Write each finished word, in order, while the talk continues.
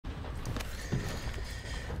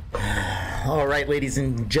All right, ladies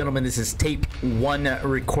and gentlemen, this is tape 1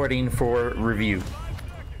 recording for review.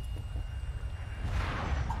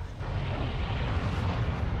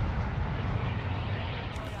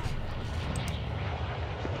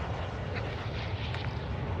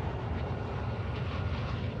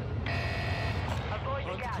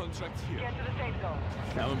 Contract here. Get to the safe zone.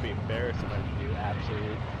 That would be embarrassing if I do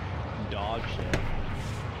absolute dog shit.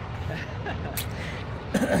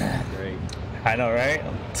 Great. I know, right?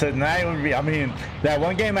 Tonight would be, I mean, that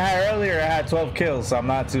one game I had earlier, I had 12 kills, so I'm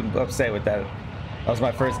not too upset with that. That was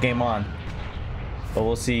my first game on. But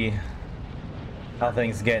we'll see how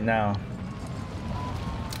things get now.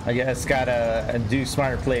 I guess gotta do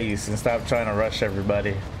smarter plays and stop trying to rush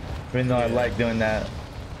everybody. Even though I like doing that.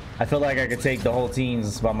 I feel like I could take the whole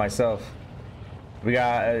teams by myself. We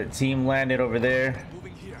got a team landed over there.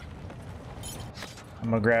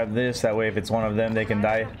 I'm gonna grab this, that way if it's one of them they can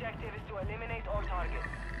die. Objective is to eliminate all targets.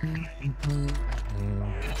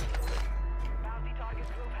 Bounty target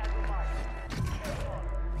group has been marked.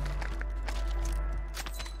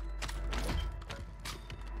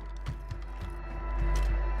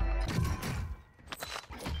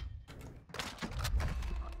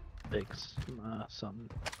 Fix something.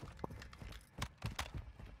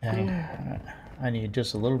 I need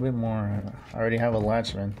just a little bit more. I already have a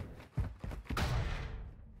latchman.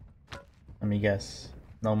 Let me guess.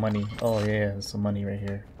 No money. Oh yeah, there's some money right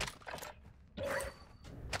here.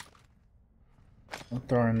 I'll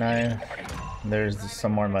throw a knife. There's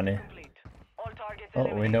some more money.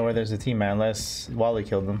 Oh, we know where there's a team, man. Unless Wally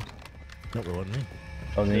killed them. Nope, it wasn't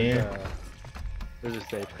me. Oh, There's a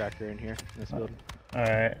safe cracker in here in this building.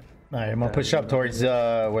 Alright. Alright, I'm gonna push up towards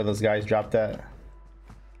where those guys dropped at.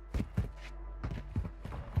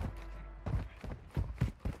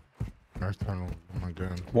 Nice tunnel. Oh my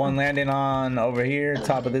god. One landing on over here,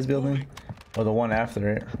 top of this building, or the one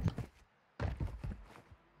after it.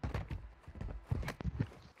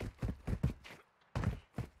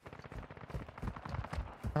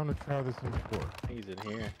 I'm gonna try this in before. He's in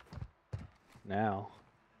here. Now.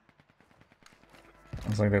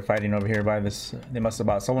 Looks like they're fighting over here by this. They must have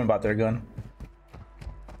bought someone bought their gun.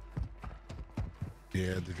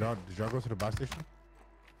 Yeah, did y'all go to the buy station?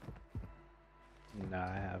 No,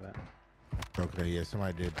 I haven't. Okay, yeah,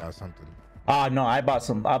 somebody did buy something. Ah, no, I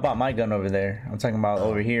bought my gun over there. I'm talking about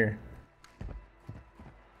over here.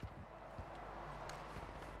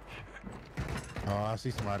 Oh, I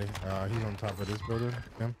see somebody. He's on top of this building.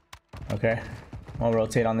 Him. Okay. I'll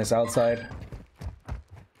rotate on this outside.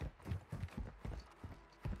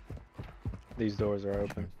 These doors are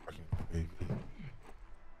open. Fucking baby.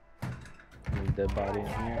 There's a dead body in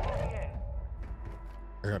here.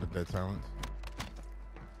 I got a dead silence.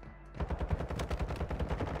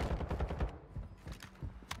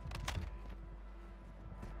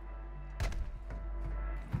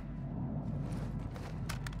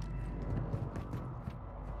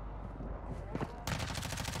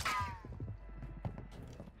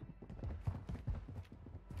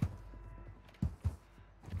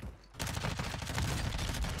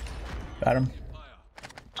 Got him.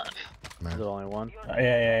 Is there only one?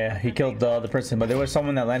 Yeah. He killed the other person, but there was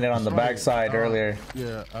someone that landed on the back side earlier.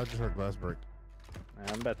 Yeah, I just heard glass break.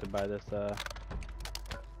 I'm about to buy this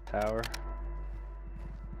tower.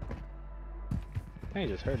 I think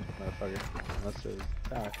I just heard it, motherfucker. Unless it was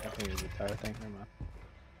tower. I think it was a tower thing. Never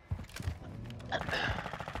mind.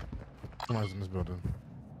 Somebody's in this building.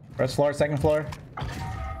 First floor, second floor.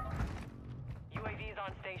 UAV is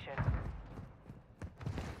on station.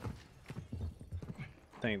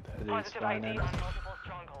 I think that he's Positive flying ID in. on multiple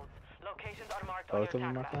strongholds. Locations are marked on Both of your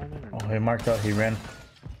them are attack map. flying in? Or Oh, he marked out. He ran.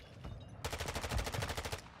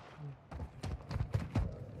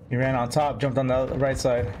 He ran on top, jumped on the right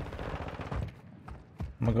side.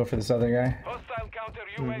 I'm gonna go for this other guy. Hostile counter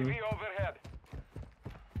UAV overhead.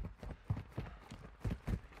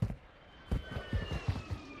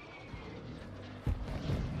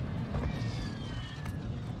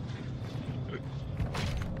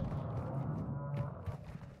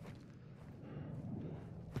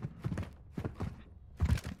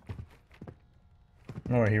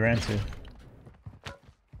 I don't know where he ran to.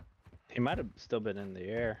 He might have still been in the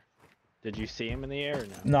air. Did you see him in the air or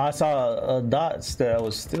no? No, I saw a dot that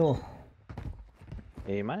was still.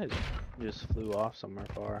 Yeah, he might have just flew off somewhere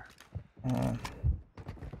far.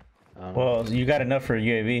 Well, you got enough for a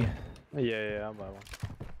UAV. Yeah, I'll buy one.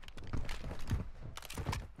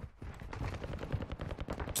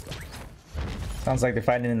 Sounds like they're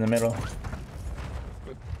fighting in the middle.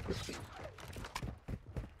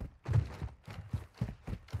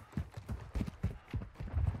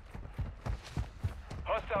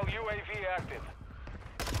 Hostile UAV active.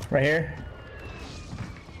 Right here.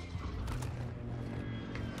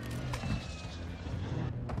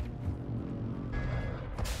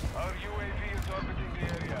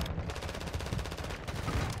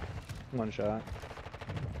 One shot.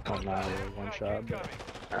 Well, not really one shot, but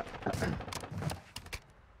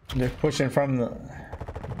They're pushing from the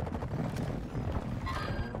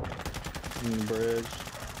bridge.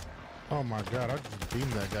 Oh my god, I just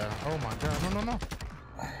beamed that guy. Oh my god, no.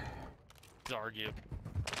 Argue.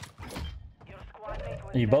 Your squad mate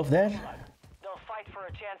was Are you both dead? They'll fight for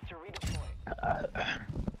a chance to redeploy.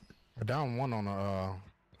 I downed one on the,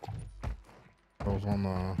 I was on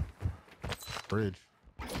the bridge.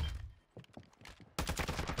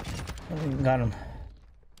 Got him.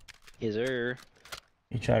 Is there?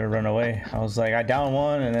 He tried to run away. I was like, I downed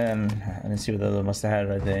one, and then I didn't see what the other must have had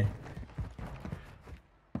right there.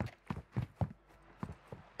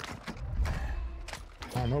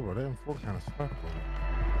 I don't know, but that M4 kind of stuck.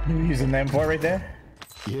 You were using the M4 right there?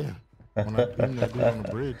 Yeah. When I beamed that dude on the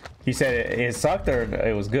bridge. He said it sucked or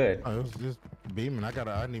it was good? Oh, it was just beaming.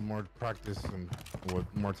 I need more practice and with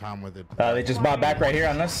more time with it. They just bought back right here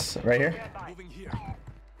on us, right here. Moving here.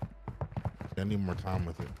 I need more time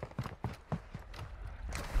with it.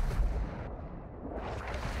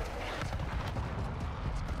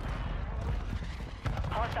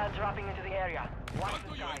 Hostiles dropping into the area. Watch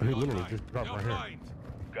the sky. He literally just dropped right here.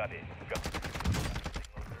 Got it.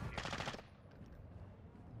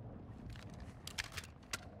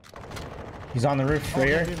 He's on the roof Oh, right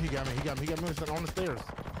yeah, here. He got me on the stairs.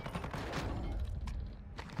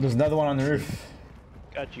 There's another one on the roof.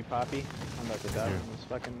 Got you, Poppy. I'm about to die Yeah. from this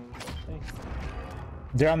fucking thing.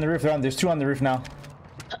 They're on the roof. There's two on the roof now.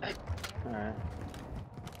 Alright.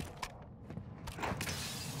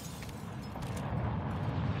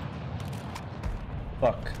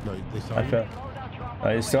 Fuck. No, they saw I you.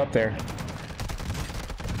 fell. He's still up there.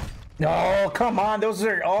 No, come on. Those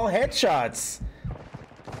are all headshots.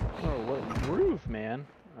 Oh, what roof, man?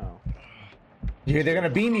 Oh. Yeah, they're gonna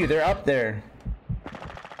beam you. They're up there.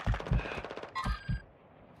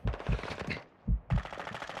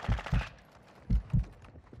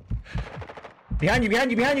 Behind you, behind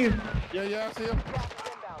you, behind you. Yeah, I see him.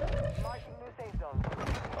 Marking new safe zone.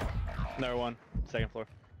 Another one. Second floor.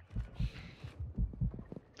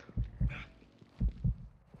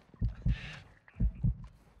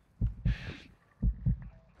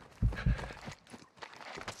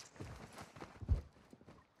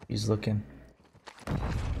 He's looking.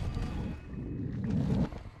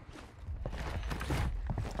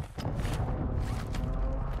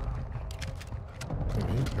 He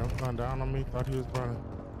jumped on down on me. Thought he was running.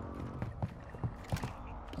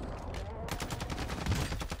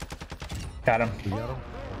 Got him. You got him?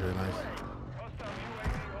 Okay,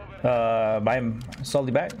 nice. Buy him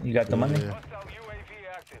salty back. You got the money. Yeah. Hostile UAV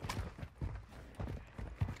active.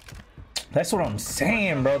 That's what I'm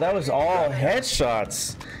saying, bro. That was all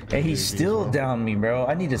headshots. And he still downed me, bro.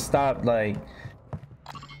 I need to stop, like...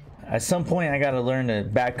 At some point, I gotta learn to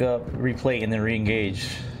back up, replay, and then re-engage.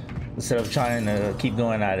 Instead of trying to keep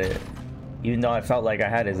going at it. Even though I felt like I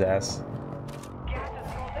had his ass. Gas is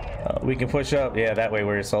closing in. We can push up. Yeah, that way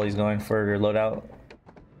where Sully's going for your loadout.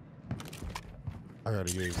 I got a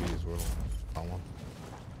UAV as well. I want.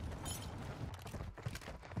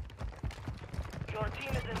 Your team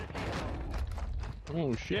is in the safe zone.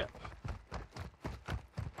 Oh, shit.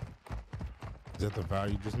 Is that the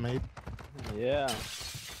value you just made? Yeah.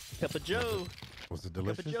 Cup of Joe. Was it Cup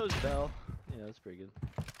delicious? of Joe's bell. Yeah, that's pretty good.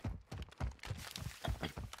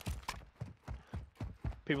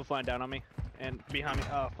 People flying down on me. And behind me.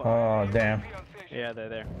 Oh, fuck. Oh, damn. Yeah, they're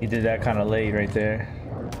there. He did that kind of late right there.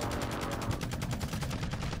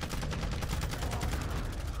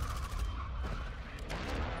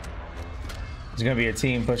 There's gonna be a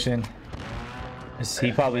team pushing.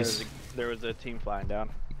 He probably. There was a team flying down.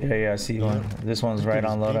 Yeah, I see one. This one's right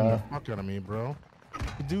on Beating the loadout. fuck out of me, bro.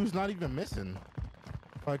 The dude's not even missing.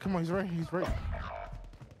 Like, come on, he's right. He's right.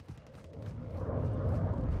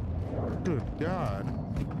 Good God.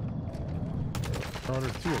 Oh,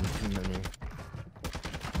 there's two of them shooting at me.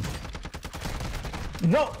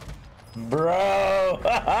 No, bro.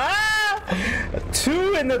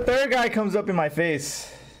 Two, and the third guy comes up in my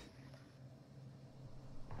face.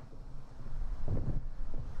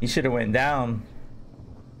 He should have went down.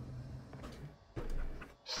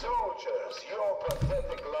 Soldiers, your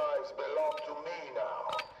pathetic lives belong to me now.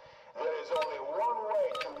 There is only one way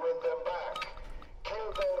to win them back.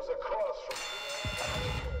 Kill those across from you.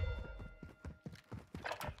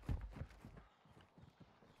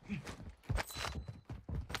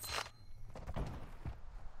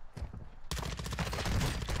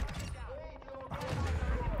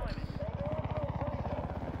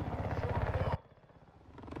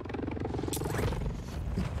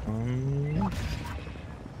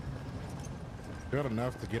 Got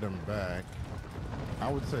enough to get him back.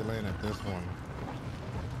 I would say land at this one.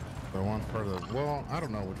 The one further. Well, I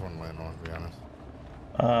don't know which one to land on, to be honest.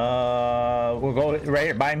 We'll go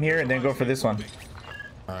right by him here and then go for this one.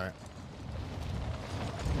 All right.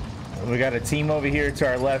 We got a team over here to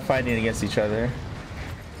our left fighting against each other.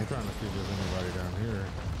 I'm trying to see if there's anybody down here.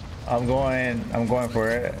 I'm going for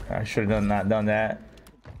it. I should have not done that.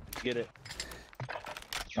 Get it.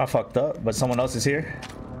 I fucked up, but someone else is here.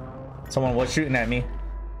 Someone was shooting at me.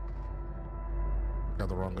 Got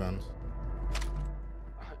the wrong guns.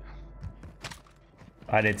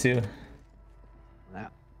 I did too. Nah.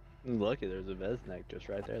 Lucky there's a Vesnek just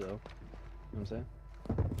right there, though. You know what I'm saying?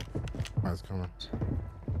 That's coming.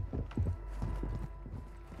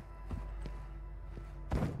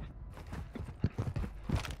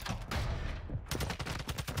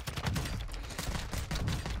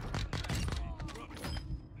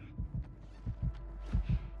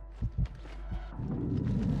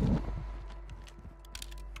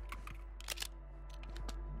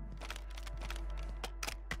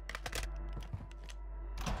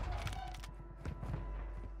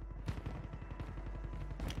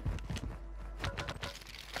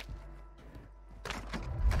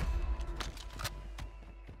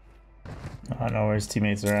 I don't know where his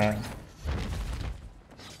teammates are at.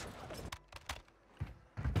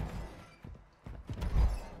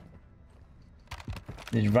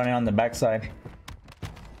 He's running on the backside.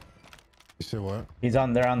 You said what? He's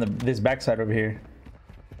on there on this backside over here.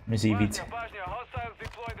 Let me see if he Hostiles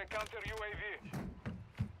deployed the counter UAV.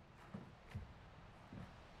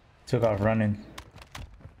 took off running.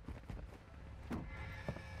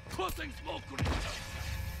 Tossing smoke grenade.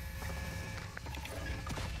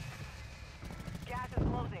 Gas is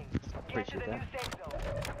closing. Get to Appreciate the new that. safe zone.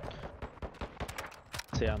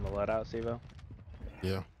 See on the let out, Sivo?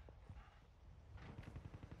 Yeah.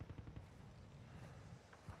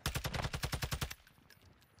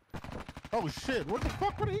 Oh shit! Where the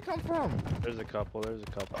fuck did he come from? There's a couple, there's a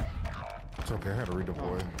couple. It's okay. I had to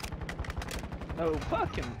redeploy. Oh,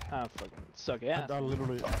 fucking. Ah, fucking. Suck ass. I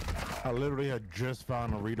literally had just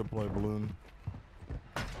found a redeploy balloon.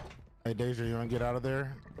 Hey Deja, you wanna get out of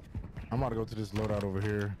there? I'm about to go to this loadout over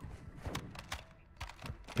here.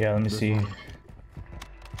 Yeah, let me This see. one.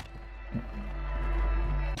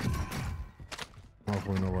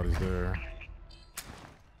 Hopefully nobody's there.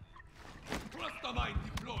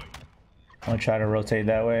 I'm gonna try to rotate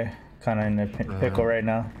that way. Kind of in the pickle right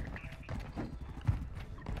now.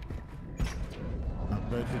 I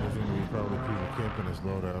bet you there's gonna be probably people camping this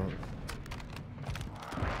loadout.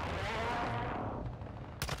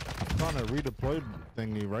 I found a redeployed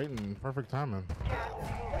thingy right in perfect timing.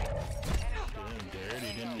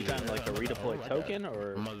 You found like a redeploy token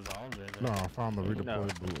or No, I found the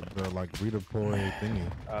redeploy, the like redeploy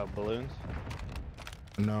thingy. balloons?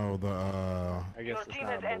 No, the I guess Your it's team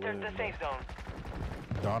not has a entered balloon. the safe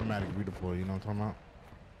zone. automatic redeploy. You know what I'm talking about?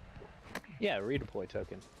 Yeah, redeploy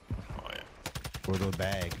token. Or the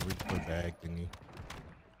bag, redeploy bag thingy.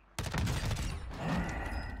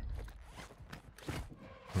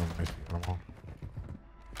 Oh, nice. Come on.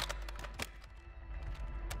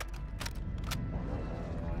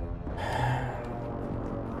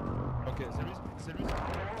 Okay, service.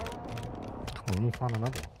 Cool, let me find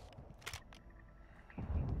another one.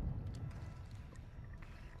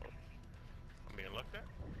 I'm being looked at.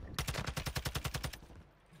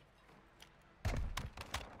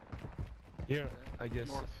 Here, I guess.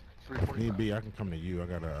 Need be, I can come to you. I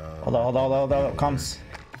got a. Hold on. Comes.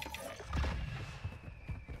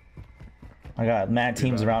 I got mad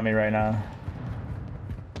teams around me right now.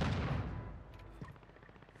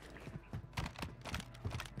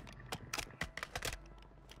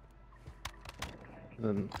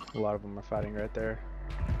 Then a lot of them are fighting right there.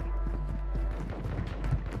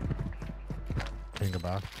 Think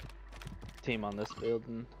about. Team on this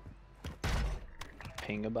building.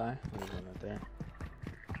 Pingaby. There's one right there.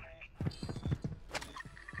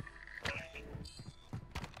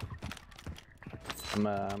 I'm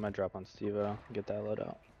gonna drop on Stevo, get that load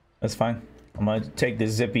out. That's fine. I'm gonna take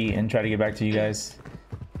this zippy and try to get back to you guys.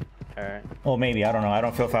 Alright. Well, maybe. I don't know. I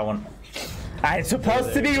don't feel if I want. I'm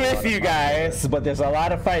supposed to be with you guys, but there's a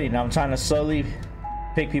lot of fighting. I'm trying to slowly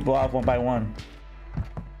pick people off one by one.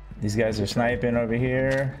 These guys are sniping over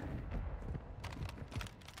here.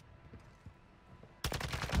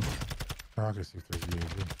 Oh, I can see if there's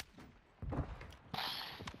UAV.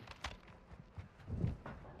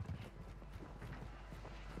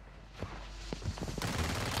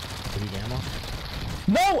 Did he ammo?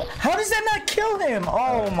 No! How does that not kill him?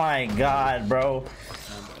 Oh my god, bro.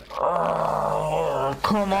 Oh,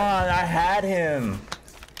 come on. I had him.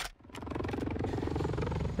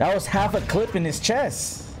 That was half a clip in his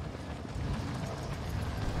chest.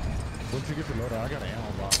 Once you get the loader, I got an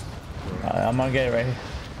ammo box. I'm gonna get it right here.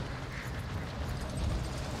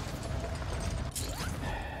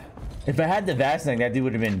 If I had the Vastnik, that dude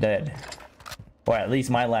would have been dead. Or at least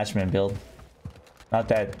my Lashman build. Not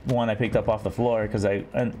that one I picked up off the floor because I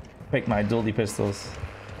picked my dually pistols.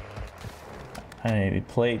 I need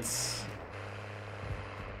plates.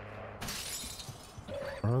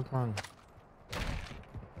 Where's mine?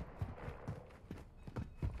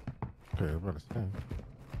 Okay, I was about to say. I'm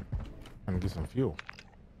gonna get some fuel.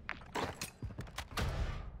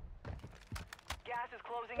 Gas is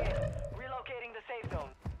closing in. Relocating the safe zone.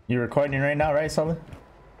 You're recording right now, right, Sully?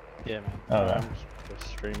 Yeah, man. Oh, okay. I'm just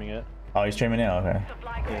streaming it. Oh, you're streaming it? Okay.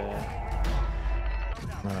 Supply crate. Yeah.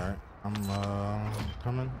 Alright, I'm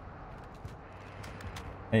coming.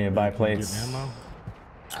 I need to buy Get plates. ammo.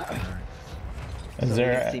 Alright. Is So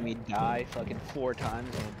there? you can see me die fucking 4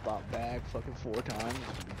 times and bop back fucking 4 times.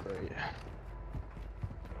 It'd be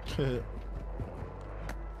great.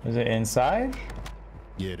 Is it inside?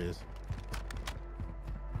 Yeah, it is.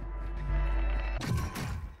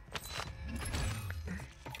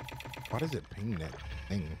 Why does it ping that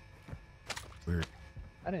thing? Weird.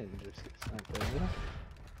 I didn't just get sniped there, did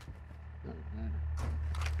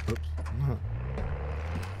I? Oops.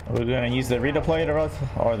 Are we gonna use the redeploy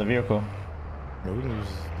or the vehicle? No, we can use.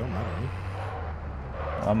 Don't matter.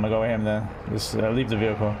 I'm gonna go with him then. Just leave the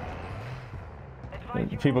vehicle.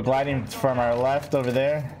 People gliding from our left over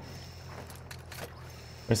there.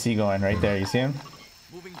 Where's he going? Right there. You see him?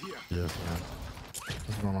 Yes, man.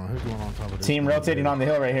 What's going on? Who's going on top of this? Team thing rotating here? on the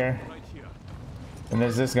hill right here. And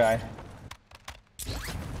there's this guy.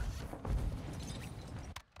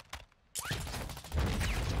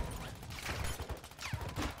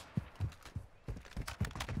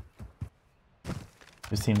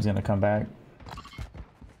 This team's gonna come back.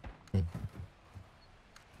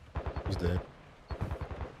 He's dead.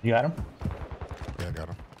 You got him? Yeah, I got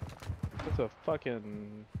him. It's a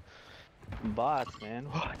fucking bots, man.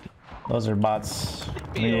 What? Those are bots.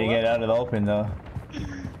 We need to get out of the open though. There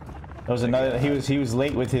was another. He was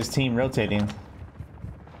late with his team rotating.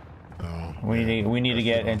 Oh, We need to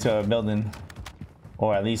get into a building,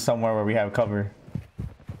 or at least somewhere where we have cover.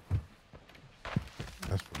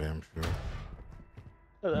 That's for damn sure.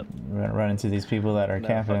 Shut up. We're gonna run into these people that are That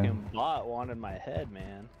camping. fucking bot wanted my head,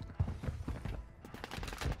 man.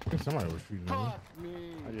 I think somebody was shooting me.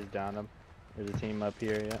 I just downed him. There's a team up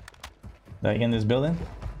here, yeah. Like in this building?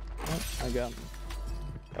 Yep, I got him.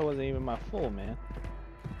 That wasn't even my full, man.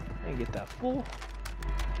 I didn't get that full.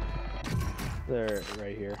 They're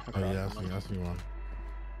right here. Oh yeah, I see one.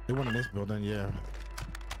 They went in this building, yeah.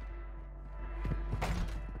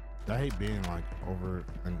 I hate being like over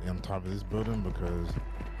and on top of this building because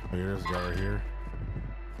there's a guy right here.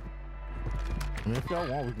 I mean, if y'all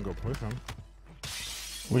want, we can go push him.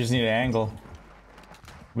 We just need an angle.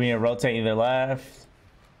 We need to rotate either left.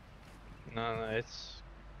 No, it's.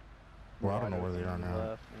 Well, I don't know where they are now.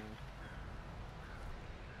 Left,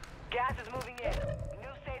 Gas is moving in.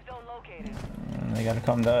 New safe zone located. They gotta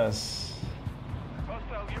come to us.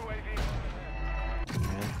 Hostile UAV.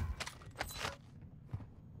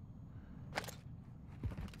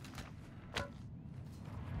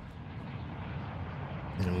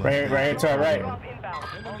 man. Right here to our right. Drop inbound.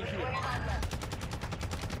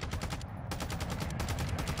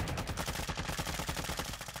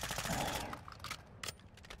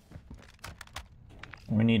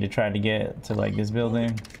 We need to try to get to like this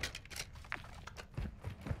building.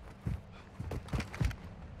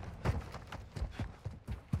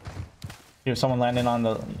 Here's someone landing on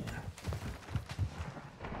the.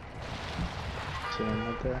 See him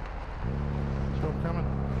right there. Still coming.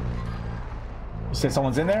 You said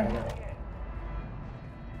someone's in there?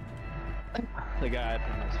 The guy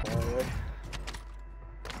from this far away.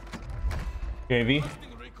 UAV.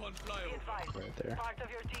 Right there. Part of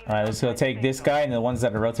your team. All right, let's go take this guy and the ones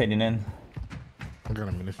that are rotating in. I got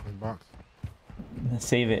a munitions box.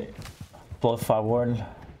 Save it. Por favor,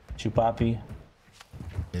 chupapi.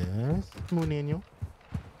 Yes, muy niño.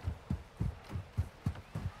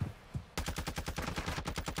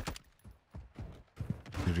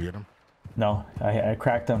 Did you get him? No, I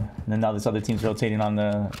cracked him. And then now this other team's rotating on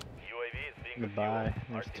the. The buy.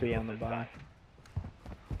 There's 2 on the buy.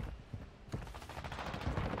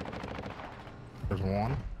 There's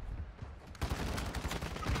one.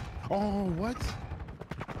 Oh, what?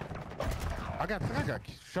 I think I got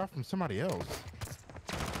shot from somebody else.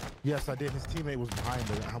 Yes, I did. His teammate was behind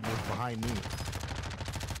me.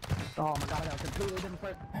 Oh my god, I got a completely different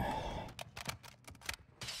place.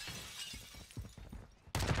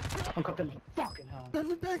 I'm cooking. Fucking hell. Let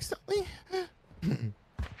me back, Sully.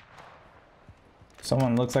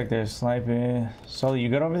 Someone looks like they're sniping. Sully, you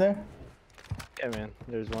good over there? Yeah, man.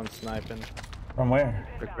 There's one sniping. From where?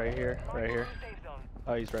 Like right here. Right here.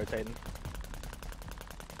 Oh, he's rotating.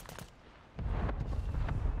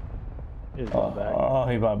 He's going back. Oh,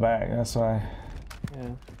 he bought back. That's why.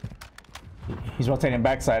 Yeah. He's rotating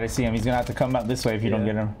backside. I see him. He's gonna have to come out this way if you don't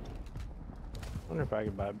get him. I wonder if I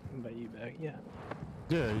could buy you back. Yeah.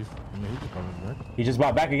 Yeah, I mean, he's just coming back. He just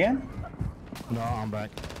bought back again? No, I'm back.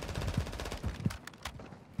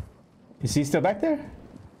 Is he still back there?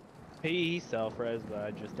 He self-res, but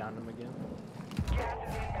I just downed him again.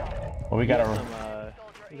 Well, we gotta.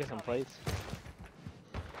 You got some plates?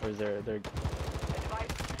 Or is there?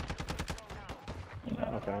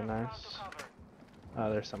 Okay, nice.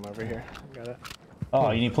 Oh, there's some over here. Got it.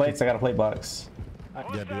 Oh, you need plates? I got a plate box.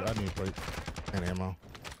 Yeah, dude, I need plates and ammo.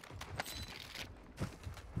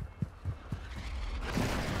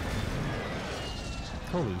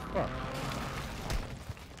 Holy fuck.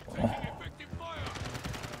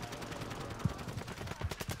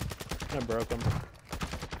 I broke him.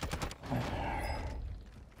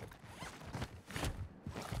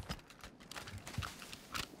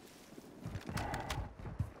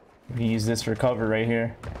 We can use this for cover right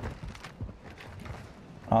here.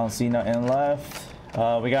 I don't see nothing left.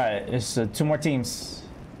 We got it. It's 2 more teams.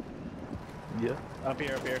 Yeah. Up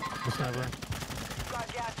here, up here. The sniper.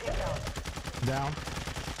 Down.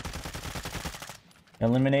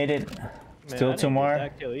 Eliminated. Man, Still I 2 didn't more. get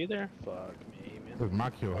that kill either. Fuck me, man. This is my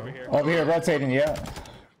kill, Over huh? here. Over here, rotating. Yeah.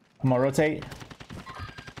 I'm gonna rotate.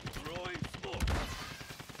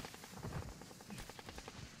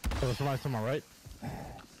 Oh, somebody's to my right.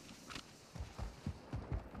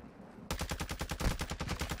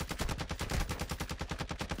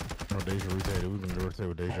 No, Deja rotated. We can rotate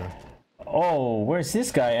with Deja. Oh, where's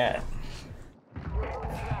this guy at?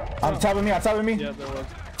 On top of me. On top of me. Yeah, there was.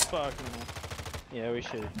 Fucking hell. Yeah, we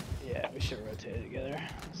should. Yeah, we should rotate together.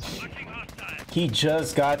 He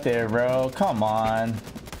just got there, bro. Come on.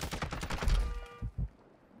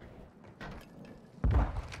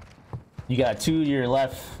 You got 2 to your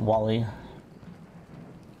left, Wally.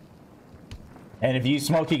 And if you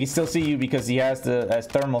smoke, he can still see you because he has the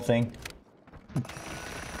thermal thing.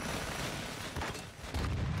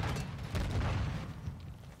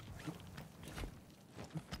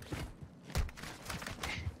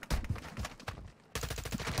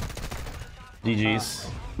 GG's.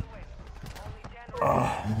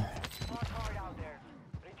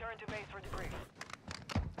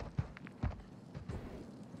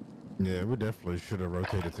 Yeah, we definitely should have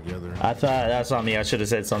rotated together. I thought that's on me. I should have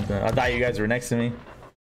said something. I thought you guys were next to me.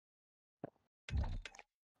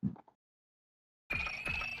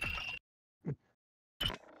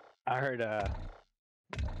 I heard,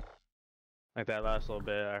 like that last little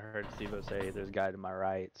bit, I heard Stevo say there's a guy to my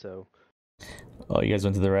right, so. Oh, you guys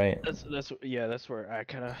went to the right. That's where I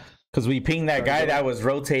kind of. Because we pinged that guy that was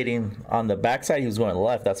rotating on the backside. He was going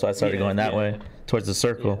left. That's why I started going that way towards the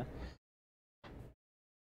circle. Yeah.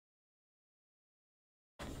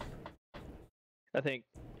 I think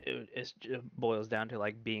it boils down to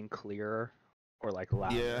like being clearer or like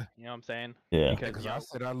louder. Yeah. You know what I'm saying? Yeah. Because I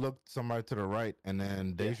said I looked somebody to the right, and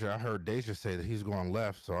then Deja, I heard Deja say that he's going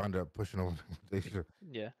left, so I ended up pushing over Deja.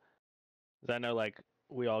 Yeah. 'Cause I know like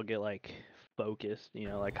we all get like focused, you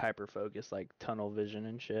know, like hyper focused, like tunnel vision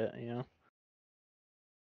and shit, you know?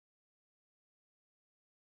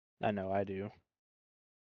 I know I do.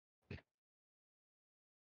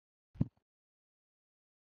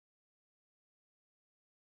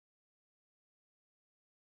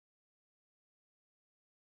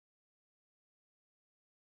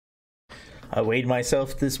 I weighed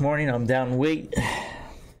myself this morning. I'm down weight.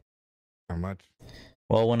 How much?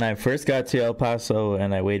 Well, when I first got to El Paso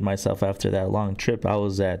and I weighed myself after that long trip, I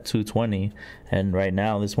was at 220. And right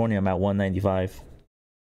now, this morning, I'm at 195.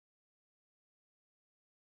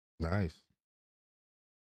 Nice.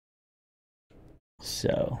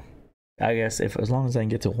 So, I guess if as long as I can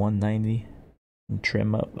get to 190 and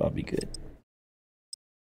trim up, I'll be good.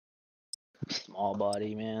 Small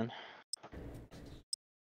body, man.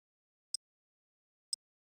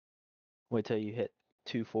 Wait till you hit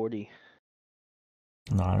 240.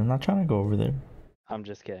 No, I'm not trying to go over there. I'm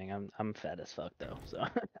just kidding. I'm fat as fuck though, so.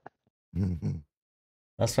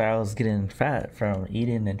 That's why I was getting fat from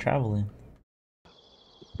eating and traveling.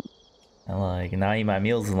 And like now I eat my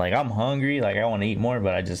meals and like I'm hungry, like I want to eat more,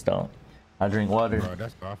 but I just don't. I drink water. Bro,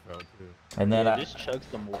 that's how I felt too. And then Yeah, just chug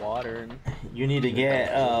some water and. you need to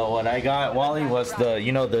get what I got, Wally, was the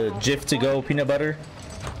the Jif to go peanut butter.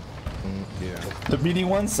 Yeah. The meaty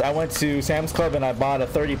ones, I went to Sam's Club and I bought a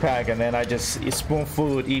 30 pack, and then I just spoon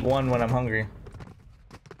food, eat one when I'm hungry.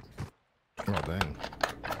 Oh dang.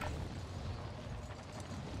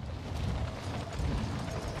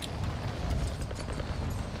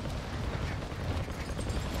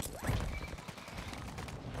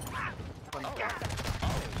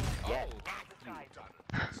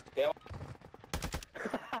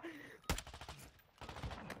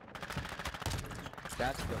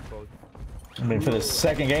 That's good, folks. I mean, for the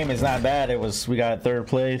second game, it's not bad. We got third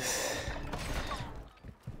place.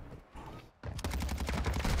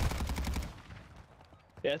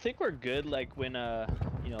 Yeah, I think we're good. Like when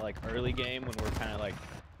you know, like early game when we're kind of like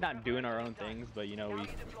not doing our own things, but you know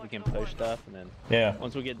we can push stuff, and then Yeah.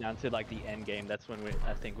 once we get down to like the end game, that's when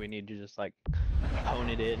I think we need to just like hone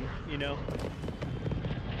it in. You know,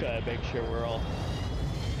 gotta make sure we're all.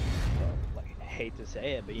 Like, I hate to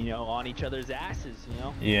say it, but you know, on each other's asses. You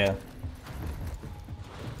know. Yeah.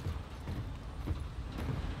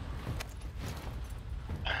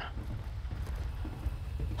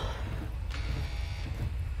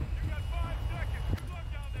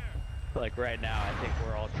 Like right now, I think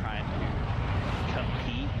we're all trying to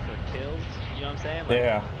compete for kills. You know what I'm saying? Like,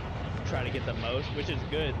 Yeah. try to get the most, which is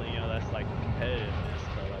good. You know, that's like competitiveness.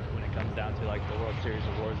 But like when it comes down to like the World Series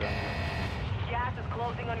of Warzone, Gas is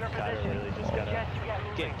closing on your gotta position. really just gotta Suggest you get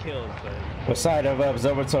moving. get kills. But What side of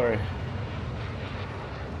observatory?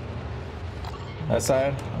 That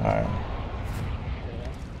side? Alright.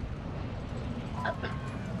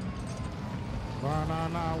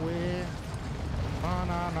 Banana way.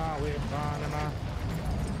 Banana way. Banana.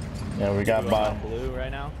 Yeah, we got we're bot. on blue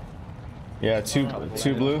right now. Yeah, two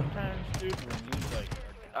blue.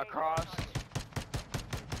 Across.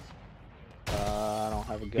 I don't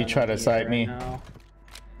have a gun. He tried to in here side right me. now.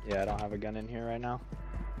 Yeah, I don't have a gun in here right now.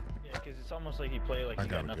 Yeah, because it's almost like he played like I he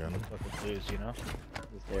got got a nothing gun. to fucking lose, you know?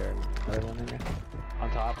 Is there another one in there? On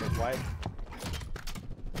top is white.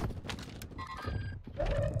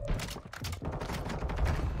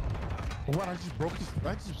 What? I just broke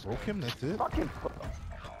him. That's it. Fucking.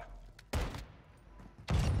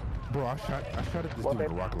 Bro, I shot at this dude with a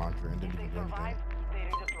rocket launcher and didn't even do anything. Survive, stay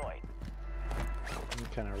deployed. You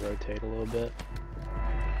kind of rotate a little bit.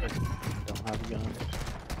 Don't have a gun.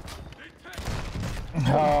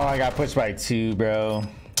 Oh, I got pushed by 2, bro.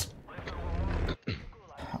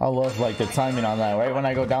 I love like the timing on that. Right when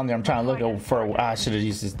I go down there, I'm trying to look for. I should have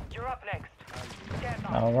used this You're up next. Stand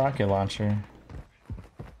by. rocket launcher.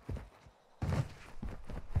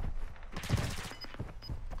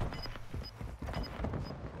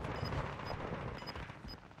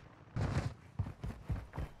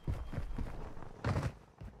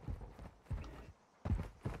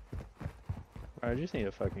 I just need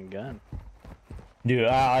a fucking gun. Dude,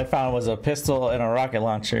 all I found was a pistol and a rocket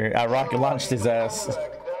launcher. I rocket launched his ass. Come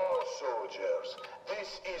back now, soldiers.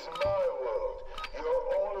 This is my world. Your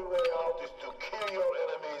only way out is to kill your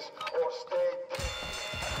enemies or stay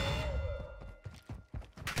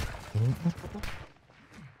dead.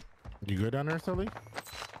 You good down there, Sully?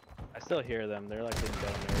 I still hear them. They're like in the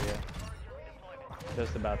same area.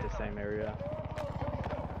 Just about the same area.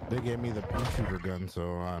 They gave me the pea shooter gun, so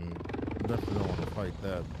definitely don't want to fight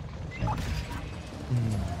that.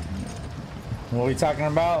 What are we talking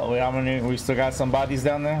about? We still got some bodies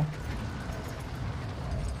down there?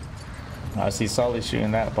 I see Sully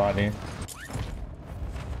shooting that body.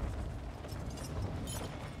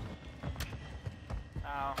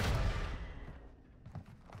 Ow.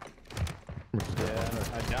 Yeah,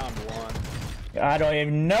 I downed one. I don't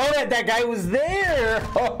even know that guy was there.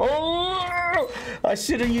 I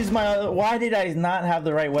should have used my. Why did I not have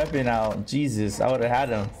the right weapon out? Jesus, I would have had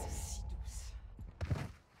him.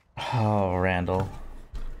 Oh, Randall.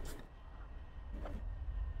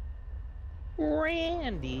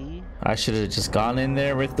 Randy. I should have just gone in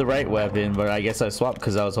there with the right weapon, but I guess I swapped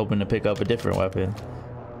because I was hoping to pick up a different weapon.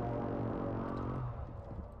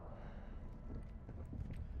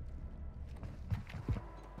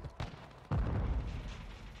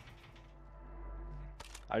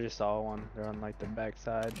 I just saw one. They're on like the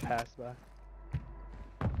backside. Passed by.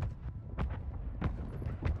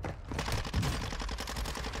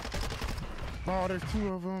 Oh, there's 2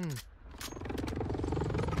 of them.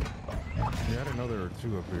 Yeah, I didn't know there were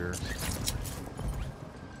 2 up here.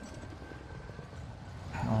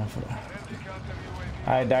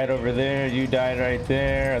 I died over there. You died right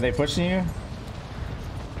there. Are they pushing you?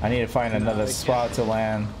 I need to find another spot to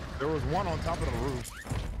land. There was one on top of the roof.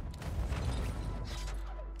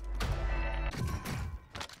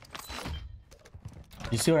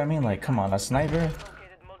 You see what I mean? Like, come on, a sniper? Located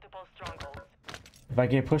multiple strongholds. If I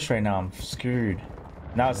get pushed right now, I'm screwed.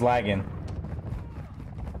 Now it's lagging.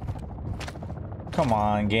 Come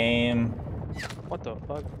on, game. What the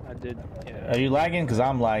fuck? I did. Yeah. Are you lagging? Cause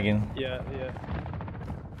I'm lagging. Yeah.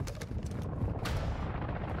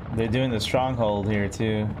 They're doing the stronghold here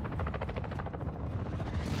too.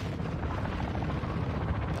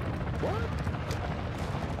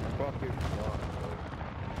 Fucking fuck.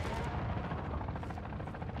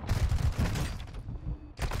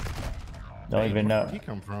 Don't even know. He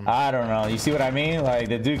come from? I don't know. You see what I mean? Like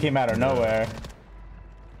the dude came out of nowhere.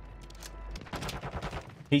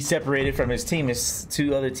 He separated from his team. His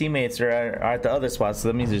two other teammates are at the other spot, so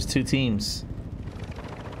that means there's two teams.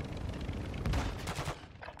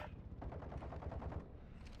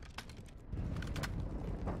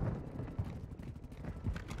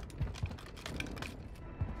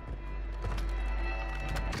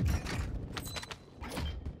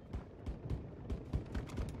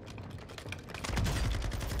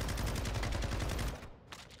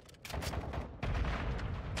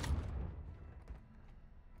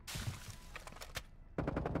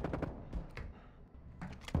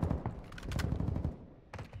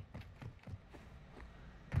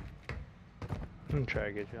 I'm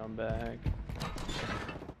trying to get you on back.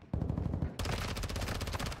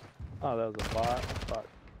 Oh, that was a bot. Fuck.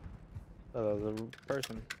 That was a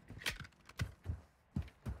person.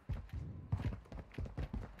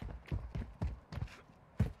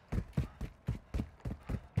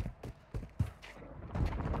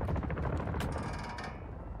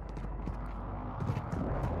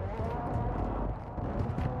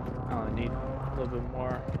 I only need a little bit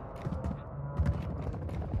more.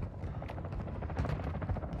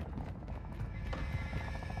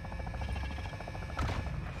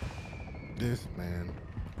 This man.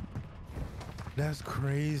 That's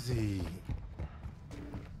crazy.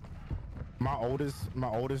 My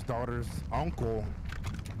oldest daughter's uncle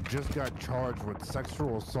just got charged with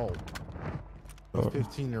sexual assault. A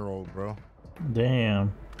 15-year-old, bro.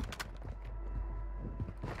 Damn.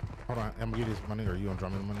 Hold on, I'm gonna get this money, or you gonna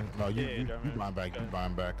drop me the money? No, you drop me. buy him back. You buy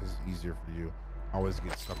him back, 'cause it's easier for you. I always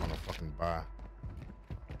get stuck on a fucking buy.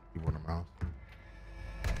 Keyboard and mouse.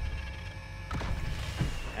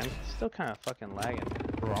 I'm still kind of fucking lagging.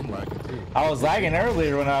 Bro, I'm lagging too. I was lagging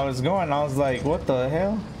earlier when I was going. I was like, what the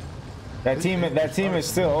hell? That team is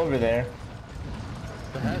still over there.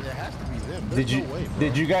 It has to be them. There's no way, bro.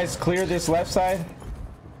 Did you guys clear this left side?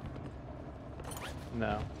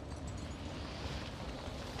 No.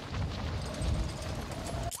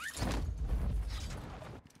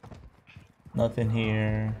 Nothing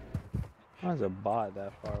here. Why is a bot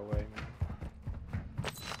that far away, man?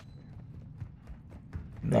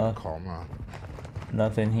 No, Calm on.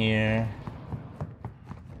 nothing here.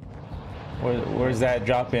 Where's that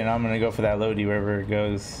drop in? I'm gonna go for that Lodi wherever it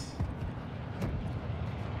goes.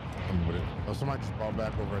 I'm with it. Oh, somebody just ball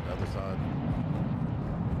back over at the other side.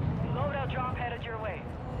 Loadout drop headed your way.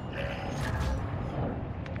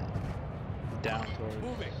 Down towards.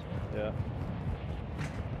 Moving. Yeah.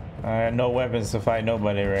 I have no weapons to fight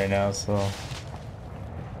nobody right now, so.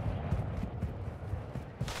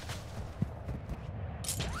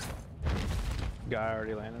 Guy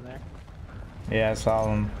already landed there. Yeah, I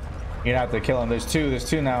saw him. You're gonna have to kill him. There's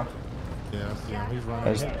two now. Yeah, I see him. He's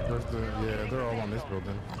running. Yeah, they're all on this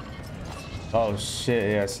building. Oh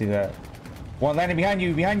shit, yeah, I see that. One landing behind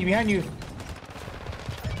you, behind you, behind you.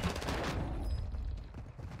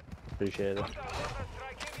 Appreciate it.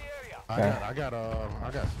 I got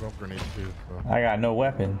smoke grenades too. So. I got no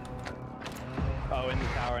weapon. Oh, in the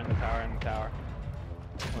tower, in the tower, in the tower.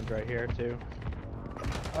 One's right here too.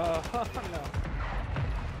 Oh no.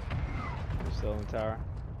 He's still in the tower.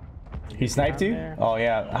 He sniped you? There? Oh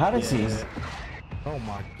yeah. How does he? Oh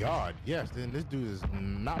my god, yes, then this dude is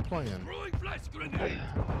not playing.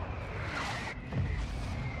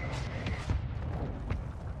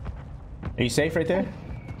 Are you safe right there?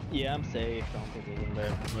 Yeah, I'm safe. I don't think he's in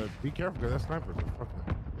there. But be careful, because that sniper's a fucking...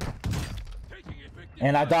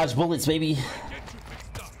 And I dodged bullets, baby.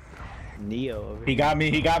 Neo over He got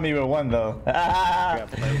me with one though.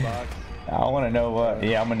 Grab play box. I want to know what.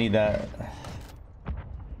 Yeah, I'm gonna need that.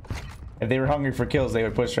 If they were hungry for kills, they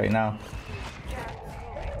would push right now.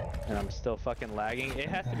 And I'm still fucking lagging. It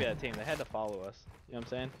has to be that team. They had to follow us. You know what I'm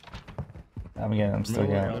saying? I'm still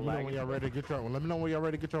Let going. me know when y'all ready to get your. Let me know when y'all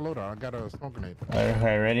ready to get your loadout. I got a smoke grenade. Alright,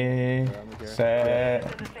 ready,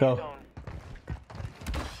 set, go.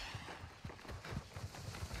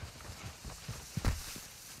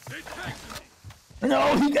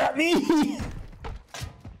 No, he got me.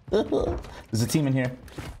 There's a team in here.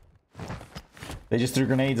 They just threw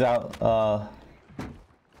grenades out.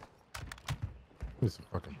 This is a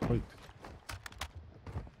fucking plate.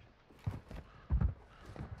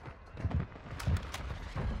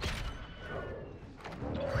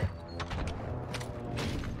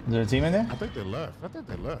 Is there a team in there? I think they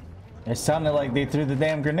left. It sounded like they threw the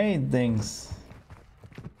damn grenade things.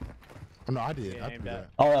 Oh, no, I did. Yeah, I threw that.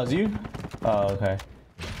 Oh, that was you? Oh, okay.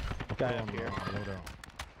 Guy Hold up on, here. load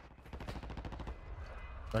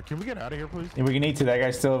out. Can we get out of here, please? Yeah, we need to. That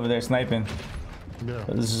guy's still over there sniping. Yeah.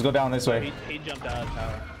 Let's just go down this way. He jumped out of the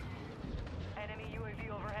tower. Enemy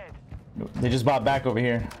UAV overhead. They just bought back over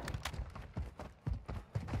here.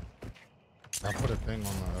 I put a thing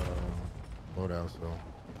on the loadout, so.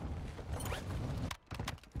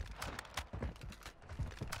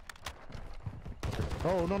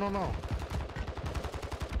 Oh, no, no, no.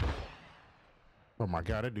 Oh my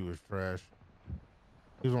god, that dude is trash.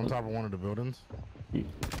 He was on top of one of the buildings.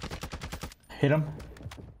 Hit him.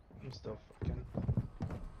 I'm still fucking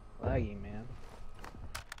lagging, man.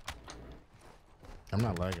 I'm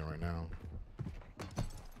not lagging right now.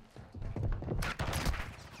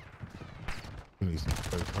 We need some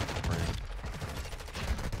space. Fucking frame.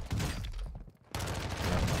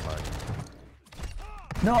 Yeah, I'm not lagging.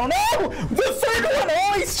 No, no! The third one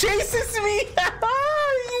always chases me!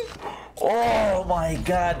 Oh my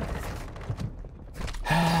god.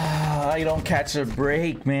 I don't catch a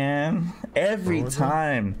break, man. Every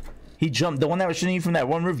time. He jumped. The one that was shooting you from that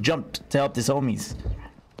one roof jumped to help his homies.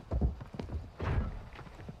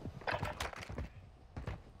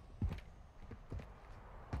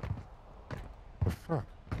 The fuck?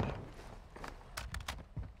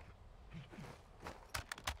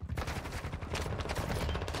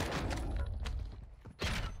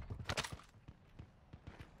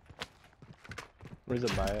 Where's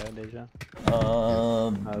the bio, Deja?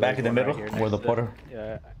 Back in the one middle, right here where the next to- porter.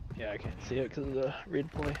 Yeah, I can't see it because of the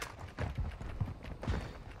redeploy.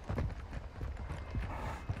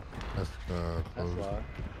 That's That's closed. locked.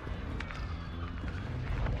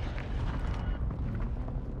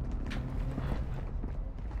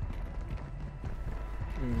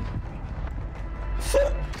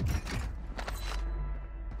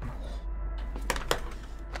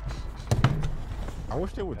 I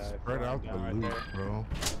wish they would Yeah, spread flying out the down right loot, there. bro.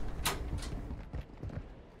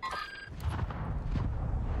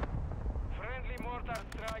 Friendly mortar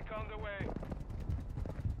strike on the way.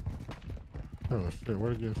 Oh shit,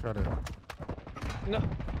 where are you getting shot at? No.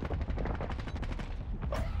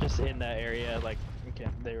 Just in that area, like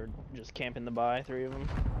they were just camping the buy, 3 of them.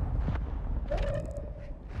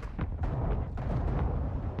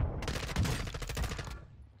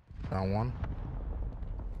 Down one.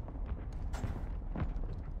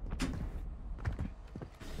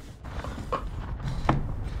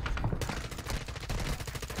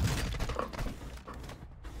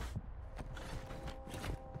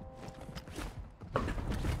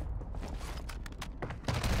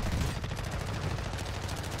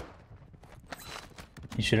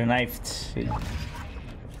 You should have knifed. Gas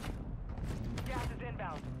is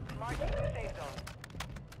inbound. Marking the safe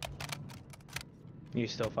zone. You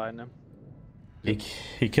still fighting them?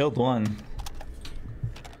 He killed one.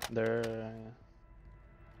 They're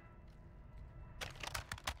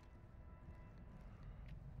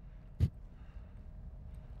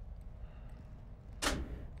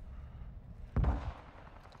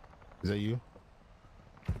Is that you?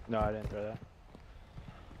 no, I didn't throw that.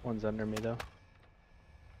 One's under me though.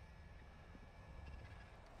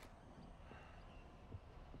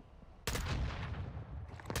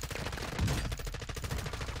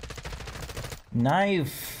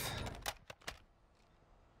 Knife.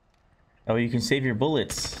 Oh, you can save your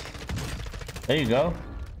bullets. There you go.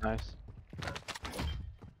 Nice.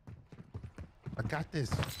 I got this,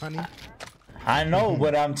 honey. I know,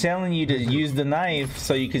 but I'm telling you to use the knife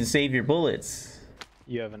so you can save your bullets.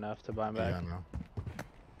 You have enough to buy them back. Yeah, I know.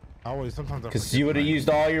 I always, sometimes I Because forget you would have the used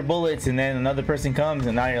all your bullets and then another person comes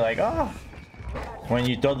and now you're like, oh. When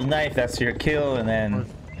you throw the knife, that's your kill, and then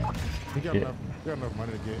knife. We got, Yeah. we got enough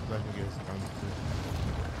money to get, let me get some guns.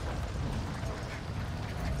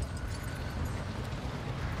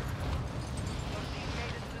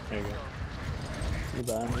 There you go. You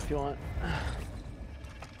buy them if you want.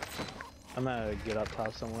 I'm gonna get up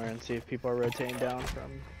top somewhere and see if people are rotating down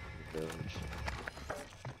from the village.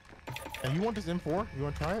 And you want this M4? You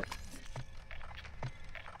want to try it?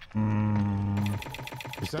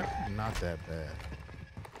 It's actually not that bad.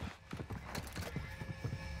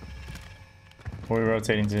 where are we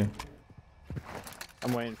rotating to?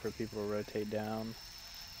 I'm waiting for people to rotate down.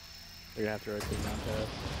 They're gonna have to rotate down to us.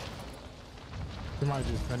 They might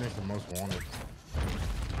just finish the most wanted.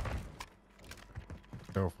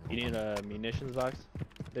 Go for You need a munitions box,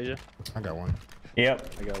 Deja? I got one. Yep.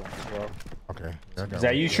 I got one as well. Okay. I got Is that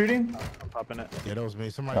one. you shooting? I'm popping it. Yeah, that was me.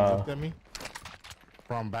 Somebody Oh. looked at me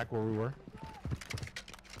from back where we were.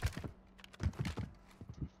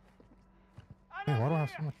 Oh,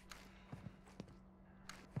 so much.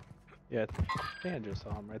 Yeah, I think I just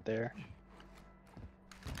saw him right there.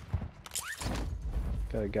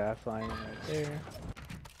 Got a guy flying in right there.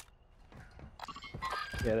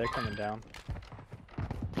 Yeah, they're coming down.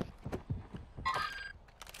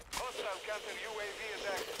 Hostile counter UAV is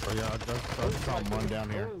active. Oh yeah, I just saw him run down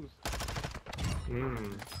here.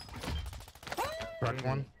 Crack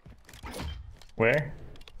one. Where?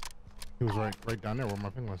 He was right down there where my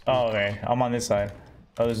ping was. Oh, okay. I'm on this side.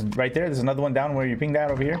 Oh, there's right there. There's another one down where you pinged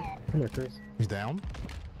that over here. Here, Chris. He's down.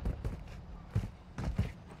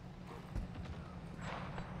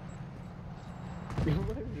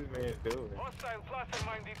 What is this man doing? Hostile cluster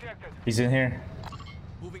mine detected. He's in here.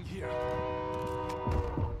 Moving here.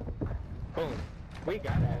 Boom. We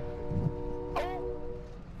got that.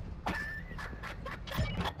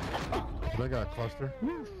 They got a cluster.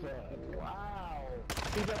 You suck. Wow.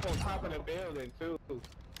 He's up on top of the building too.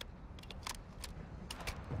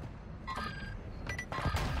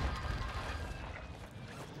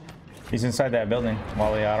 He's inside that building.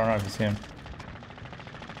 Wally, I don't know if you see him.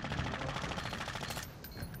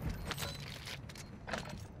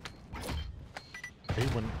 He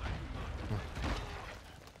went.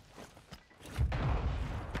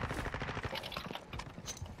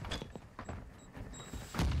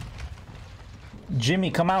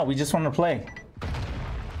 Jimmy, come out. We just want to play.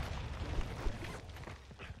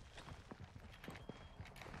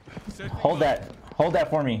 Hold that. Hold that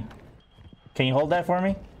for me. Can you hold that for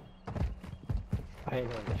me? I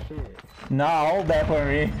ain't on the shit. Nah, hold that for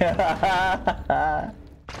me.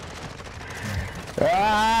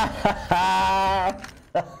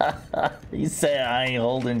 He said I ain't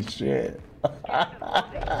holding shit. Get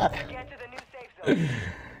to the new safe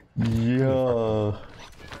zone. Yo.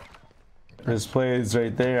 This play is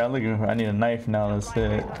right there. I'm looking. I need a knife now. That's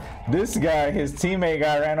it. This guy, his teammate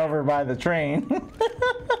got ran over by the train.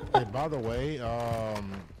 Hey, by the way,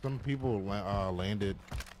 some people landed.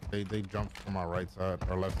 They jumped from our right side,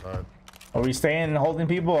 our left side. Are we staying and holding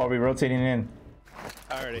people, or are we rotating in?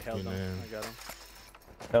 I already held them. Man. I got him.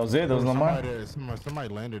 That was it. There was no more. Somebody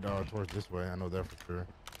landed towards this way. I know that for sure.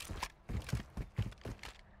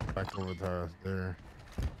 Back over to us there.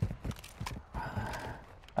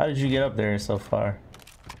 How did you get up there so far?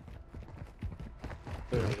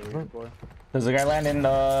 There's a guy landing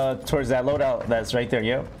towards that loadout that's right there.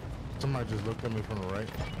 Yep. Somebody just looked at me from the right.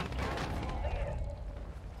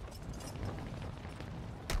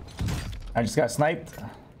 I just got sniped.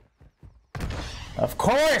 Of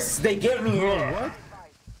course they get me here. What?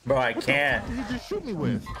 Bro, I can't. What did you just shoot me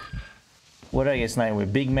with? What did I get sniped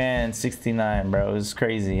with? Big man 69, bro. It's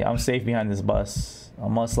crazy. I'm safe behind this bus.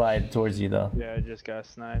 I'm gonna slide towards you though. Yeah, I just got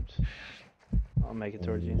sniped. I'll make it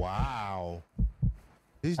towards you. Wow.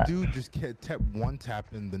 This dude just kept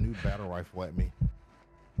tapping the new battle rifle at me.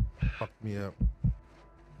 Fucked me up.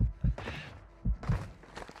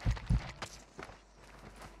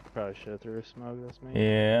 Probably should have threw a smoke. That's me.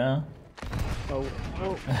 Yeah. Oh,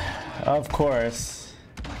 oh. Of course.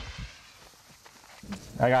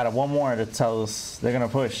 I got one more to tell us they're gonna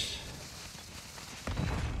push.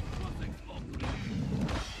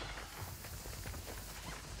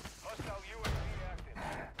 Hostile UAV active.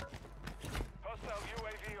 Hostile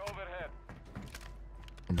UAV overhead.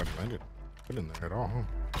 Somebody landed. Put in there at all, huh?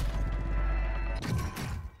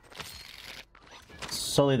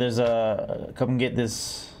 Sully, there's a come get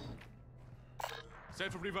this.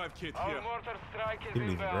 Self revive kit Our here. mortar strike is Didn't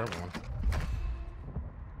even grab inbound. one.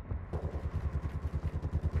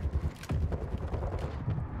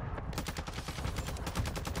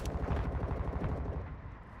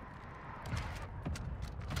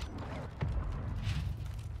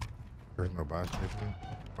 There's no buy station.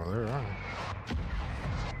 Oh, there are.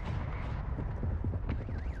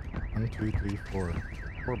 1, 2, 3, 4.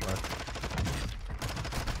 4 buys.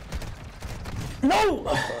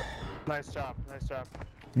 No! Nice job. Nice job.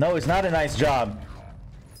 No, it's not a nice job.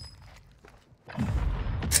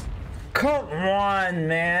 Come on,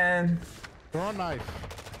 man. Throw a knife.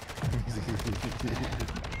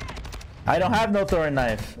 I don't have no throwing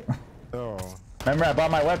knife. Oh. Remember, I bought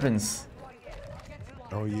my weapons.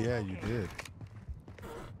 Oh yeah, you did.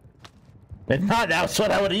 If not, that's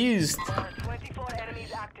what I would have used. There are 24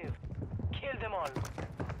 enemies active. Kill them all.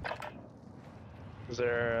 Is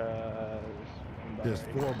there There's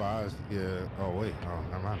 4 buys. Yeah. Oh wait. Oh,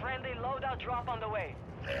 never mind. Friendly loadout drop on the way.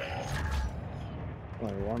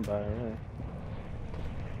 only one buy, really?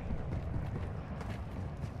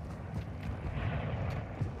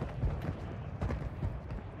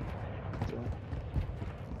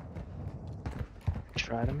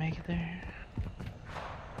 Try to make it there.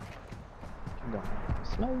 Don't have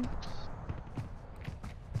the smokes.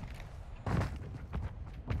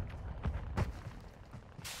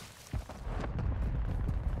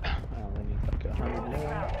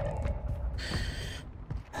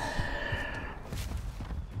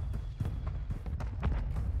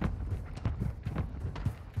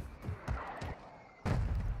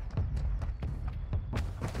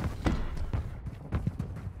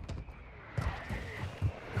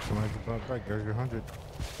 Not back. There's your 100.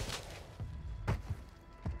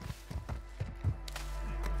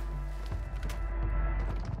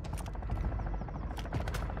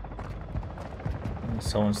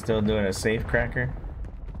 Someone's still doing a safe cracker.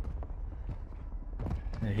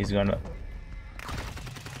 He's gonna.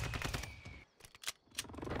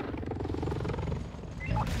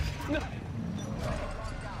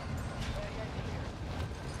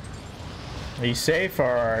 Are you safe,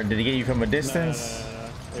 or did he get you from a distance? No.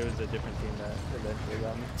 It was a different team that eventually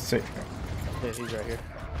got me. So, Yeah, he's right here.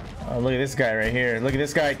 oh, look at this guy right here. Look at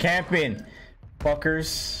this guy camping.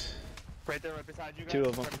 Fuckers. Right there, right beside you guys. Two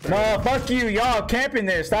of them. No, fuck you. Y'all camping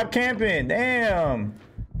there. Stop camping. Damn.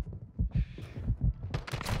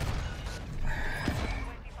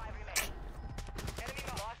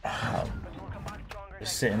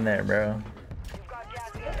 Just sitting there, bro. You've got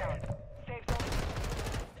gas inbound. Safe zone.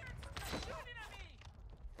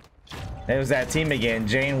 It was that team again,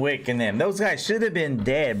 Jane Wick and them. Those guys should have been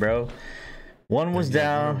dead, bro. One was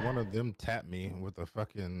down. One of them tapped me with a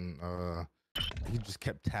fucking. He just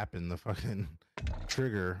kept tapping the fucking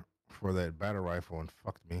trigger for that battle rifle and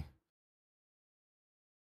fucked me.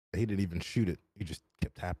 He didn't even shoot it. He just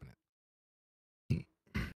kept tapping it.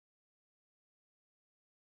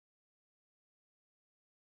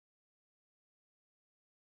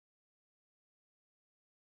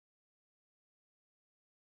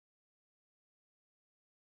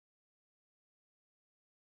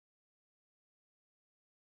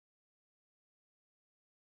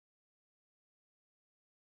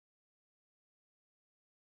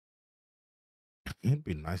 It'd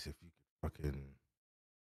be nice if you could fucking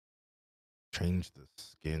change the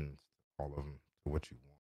skins, all of them, to what you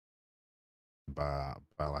want.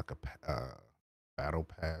 Buy like a battle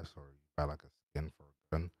pass, or you buy like a skin for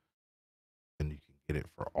a gun, and you can get it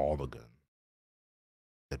for all the guns.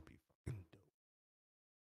 That'd be fucking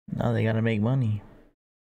dope. Now they gotta make money.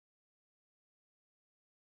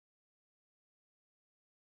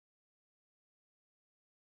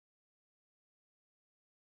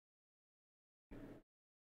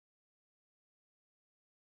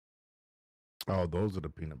 Oh, those are the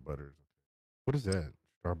peanut butters. What is that?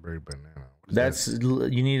 Strawberry banana. What is That's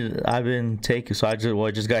that? you need. I've been taking. So I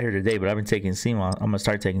just got here today, but I've been taking CMOS. I'm gonna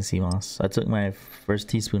start taking CMOS. I took my first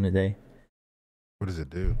teaspoon a day. What does it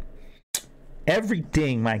do?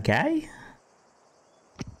 Everything, my guy.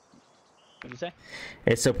 What'd you say?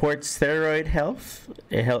 It supports steroid health.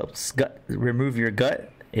 It helps remove your gut.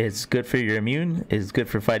 It's good for your immune. It's good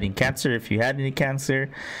for fighting cancer if you had any cancer.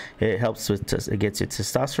 It helps with it gets your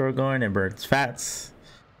testosterone going and burns fats.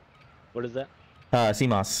 What is that?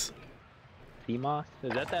 CMOS. DMOS?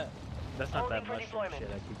 Is that? That's not that Holding for much deployment. shit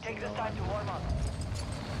I keep Take seeing this time to warm up.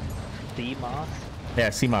 DMOS? Yeah,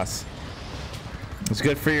 CMOS. It's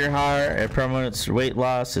good for your heart. It promotes weight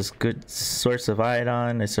loss. It's a good source of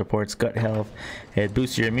iodine. It supports gut health. It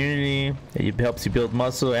boosts your immunity. It helps you build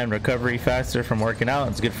muscle and recovery faster from working out.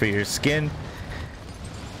 It's good for your skin.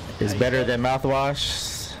 It's better than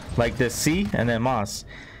mouthwash like this C and then Moss.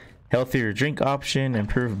 Healthier drink option.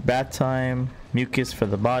 Improved bath time. Mucus for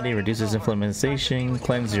the body. Reduces inflammation.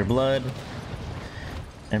 Cleanse your blood.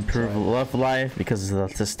 Improve love life because of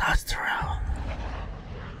the testosterone.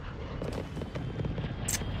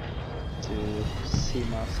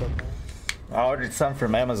 CMOS up there. I ordered some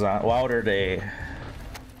from Amazon. Well, I ordered a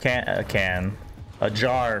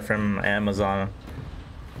jar from Amazon.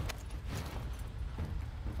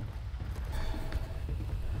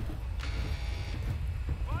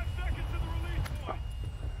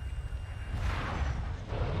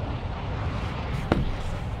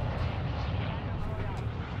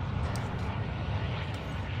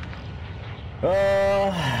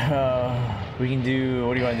 We can do.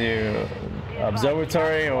 What do you want to do?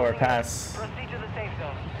 Observatory or pass? Proceed to the safe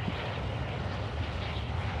zone.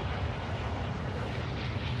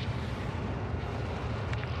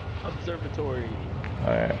 Observatory.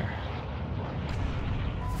 Alright.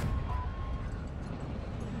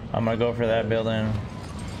 I'm gonna go for that building.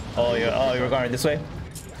 Oh, you were going this way?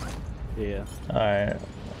 Yeah. Alright.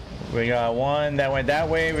 We got one that went that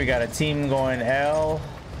way. We got a team going L.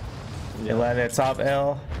 They landed at top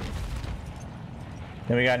L.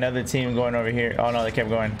 Then we got another team going over here. Oh no, they kept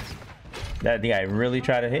going. That guy really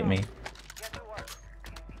tried to hit me. Get to work.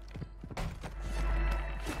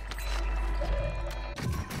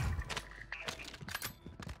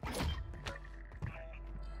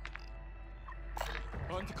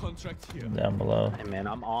 On to contract here. Down below. Hey man,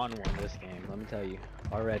 I'm on one this game, let me tell you.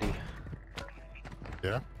 Already.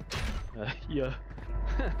 Yeah. Yeah.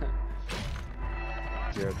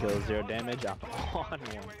 0 kills, 0 damage. I'm on one.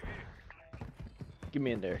 Get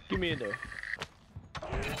me in there. Get me in there.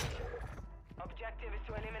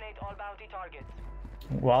 to eliminate all bounty targets.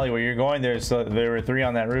 Wally, where you're going, there were 3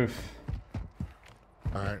 on that roof.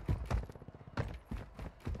 All right.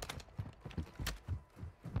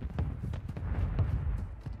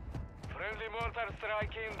 Friendly mortar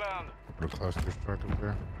strike inbound. The cluster strike over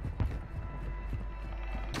there.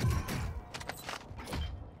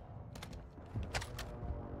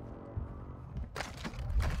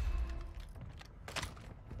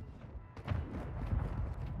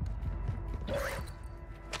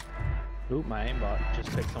 Oop, my aimbot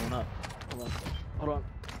just picked someone up. Hold on. Hold on.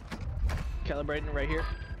 Calibrating right here.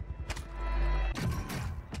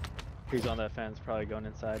 He's on that fence, probably going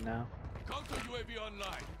inside now. Counter UAV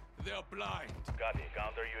online. They are blind. Copy.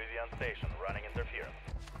 Counter UAV on station. Running interference.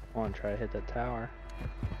 I want to try to hit the tower.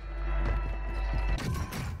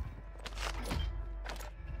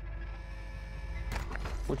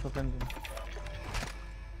 Which one?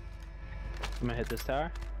 I'm gonna hit this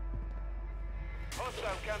tower.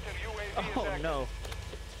 Hostile counter UAV Oh is active. no.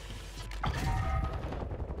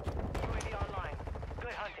 UAV online.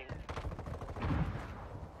 Good hunting.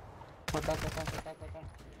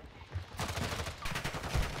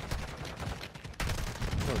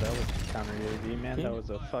 Oh, that was counter UAV, man. That was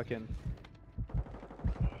a fucking.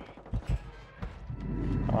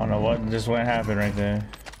 I don't know what just went happen right there.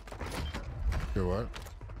 Do what?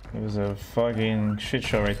 It was a fucking shit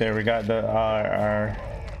show right there. We got the our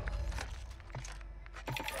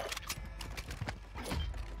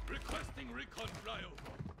Requesting recon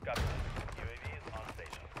flyover. Copy. UAV is on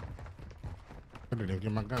station. I didn't even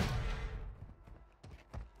get my gun.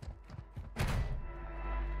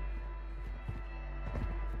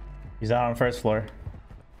 he's out on first floor.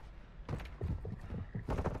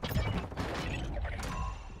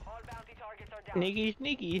 All bounty targets are down. Sneaky,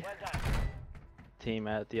 sneaky. Well done. Team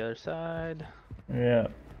at the other side. Yeah.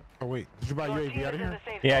 Oh wait, did you buy Your UAV team out is of in here?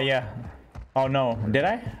 the safe Yeah, zone. yeah. Oh no, did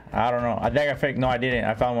I? I don't know. I think I faked. No, I didn't.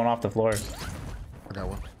 I found one off the floor. I got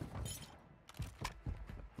one.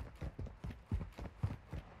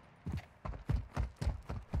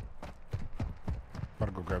 About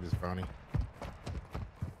to go grab this bounty.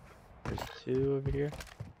 There's 2 over here.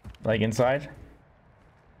 Like inside.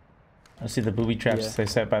 I see the booby traps Yeah. they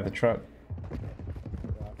set by the truck.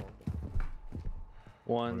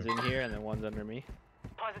 One's in here and then one's under me.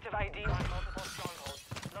 Positive ID on multiple strongholds.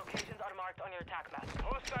 Locations are marked on your attack map.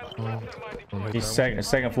 Hostile cluster mine deployed. He's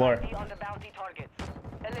second floor. ID on the bounty targets.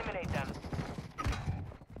 Eliminate them.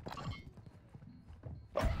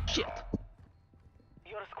 Shit.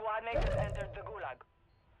 Your squad mate has entered the gulag.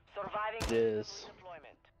 Surviving This.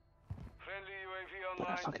 deployment. Friendly UAV I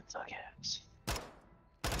online. fucking suck ass.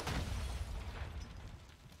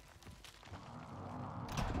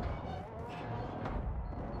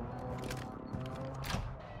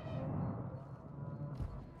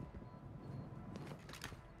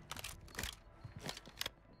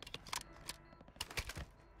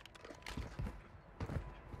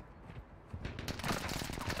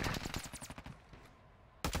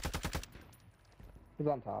 He's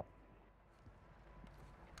on top.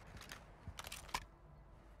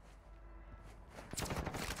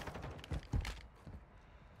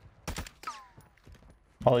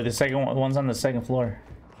 Ollie, the second one's on the second floor.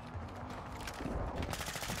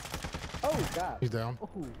 Oh god. He's down.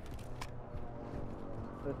 Ooh.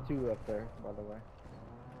 There's 2 up there, by the way.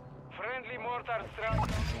 Friendly mortar strike.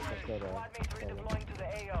 Let's go there. Squad mates redeploying to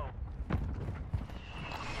the AO.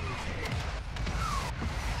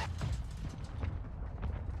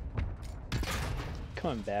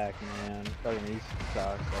 Coming back, man. Fucking these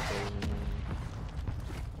sucks.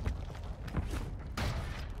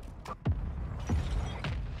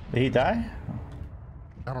 Did he die?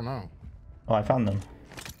 I don't know. Oh, I found them.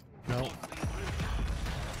 No.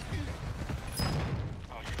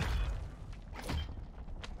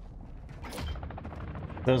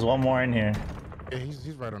 There's one more in here. Yeah, he's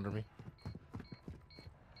right under me.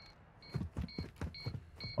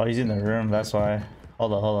 Oh, he's in the room. That's why.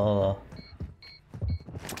 Hold on, hold on, hold on.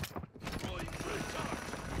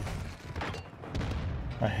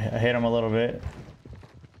 I hit him a little bit.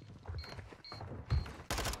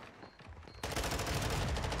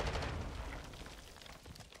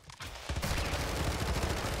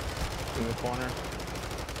 In the corner.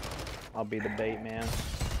 I'll be the bait man.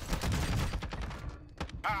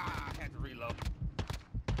 Ah, I had to reload.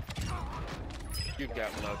 You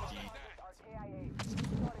got lucky.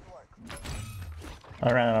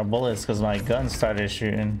 I ran out of bullets because my gun started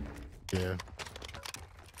shooting. Yeah.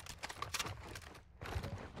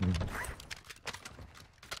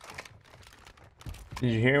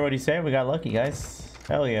 Did you hear what he said? We got lucky, guys.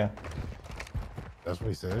 Hell yeah. That's what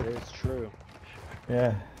he said. It's true.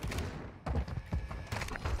 Yeah.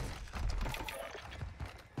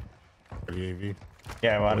 UAV.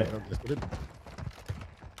 Yeah, I want it. Let's get it.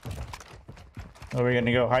 Are we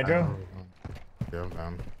gonna go hydro? Yeah, I'm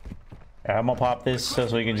down. Yeah, I'm gonna pop this so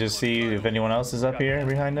we can just see if anyone else is up here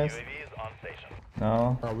behind us. UAV is on station.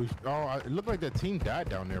 No. It looked like that team died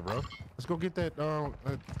down there, bro. Let's go get that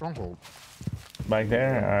stronghold. Back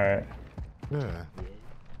there? Alright. Yeah.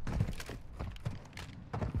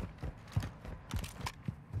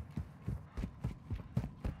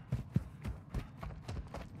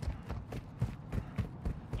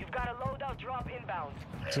 You've got a loadout drop inbound.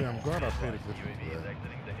 See, I'm glad I paid attention UAV to is that.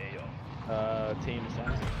 exiting the AO. Team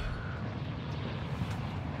sound.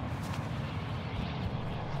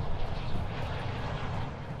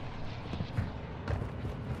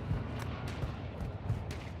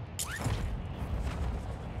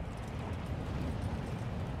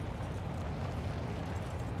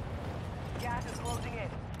 Gas is closing in.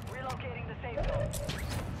 Relocating the safe zone.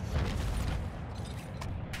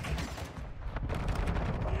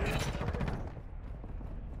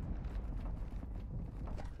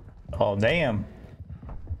 Oh, damn.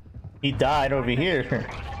 He died over here.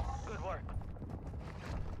 Good work.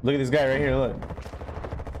 Look at this guy right here, look.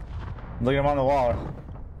 Look at him on the wall.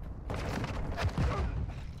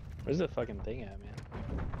 Where's the fucking thing at, man?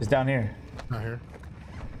 It's down here. Not here.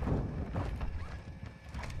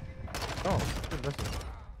 Oh, that's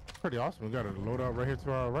pretty awesome. We got a loadout right here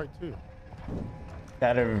to our right, too.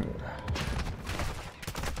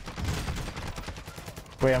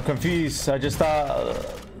 Wait, I'm confused. I just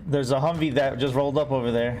thought there's a Humvee that just rolled up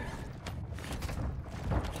over there.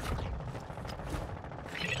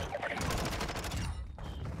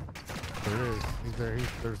 There it is. He's there.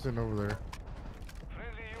 They're sitting over there.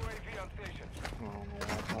 Friendly UAV on station. I don't know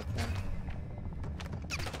why I popped that.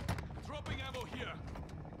 Dropping ammo here.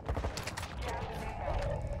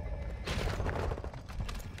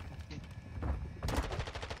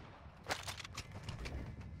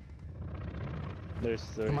 There's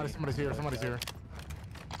Somebody's here. Somebody's here.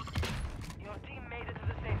 Your team made it to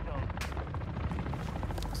the safe zone.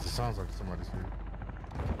 It sounds like somebody's here.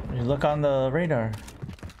 You look on the radar.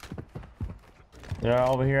 They're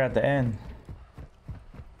all over here at the end.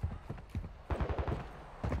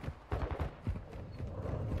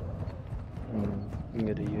 You can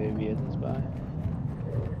get a UAV at this spot.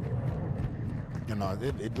 You know,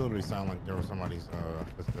 it literally sounded like there was somebody's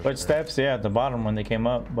Footsteps, yeah, at the bottom when they came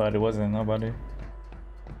up, but it wasn't nobody.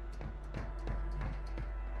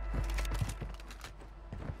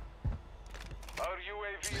 Our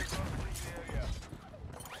UAV is on the area.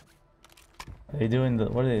 Are they doing the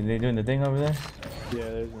what are they doing the thing over there? Yeah,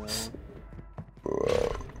 there's another one.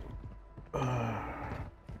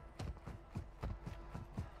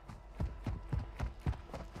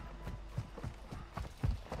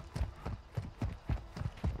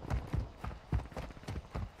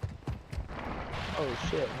 Oh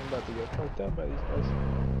shit, I'm about to get fucked up by these guys.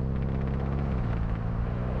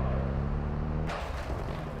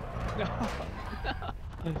 No.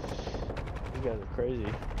 You guys are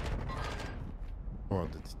crazy. Well,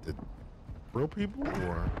 the real people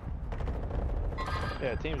or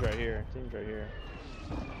Yeah, team's right here. Team's right here.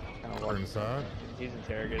 Kinda are inside? He's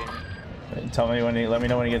interrogating me. Tell me when let me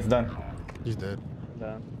know when he gets done. He's dead.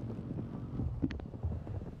 Done.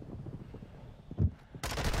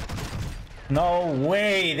 No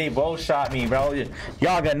way, they both shot me, bro.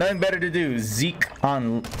 Y'all got nothing better to do. Zeke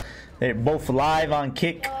on, they're both live on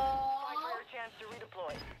kick. Fight for your chance to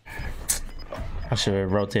redeploy. I should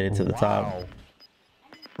have rotated to the top.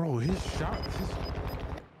 Bro, his shots.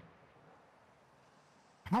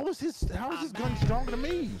 How is his gun stronger than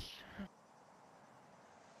me?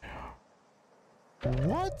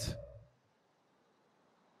 What?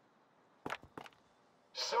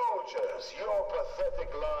 Soldiers, your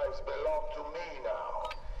pathetic lives belong to me now.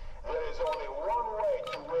 There is only one way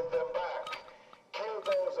to win them back. Kill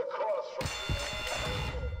those across from you.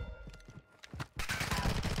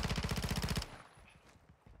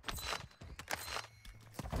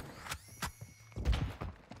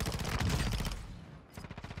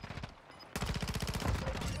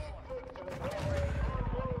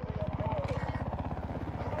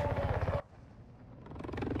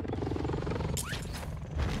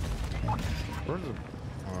 Where's the?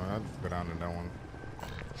 Oh, I'll just go down to that one.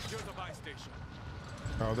 Here's a buy station.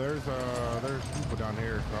 Oh, there's people down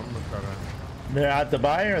here, so I'm gonna try to. They're at the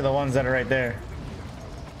buy or the ones that are right there?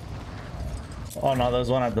 Oh no, there's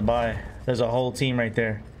one at the buy. There's a whole team right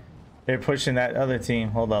there. They're pushing that other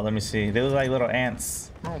team. Hold on, let me see. They look like little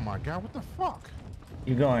ants. Oh my god, what the fuck?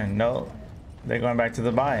 You going? No, they're going back to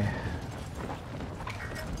the buy.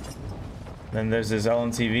 Then there's this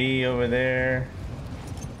LMTV over there.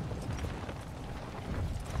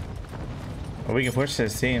 Or we can push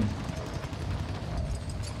this team.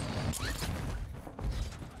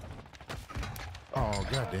 Oh,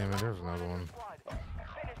 god damn it, there's another one.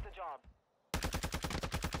 Finish the job.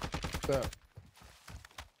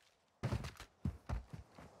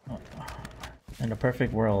 In a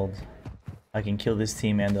perfect world, I can kill this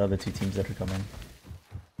team and the other two teams that are coming.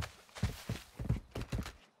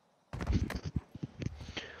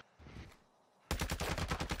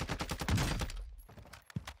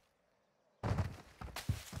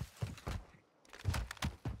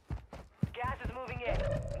 Gas is moving in.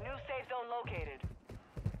 New safe zone located.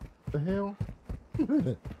 The hell?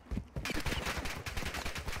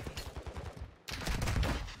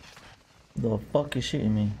 The fuck is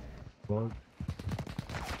shooting me? Bug.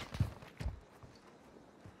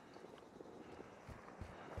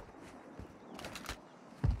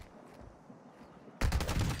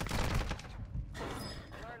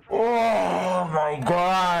 Oh my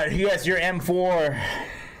god, yes, your M4.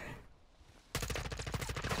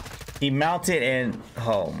 He mounted and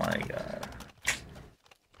oh my god.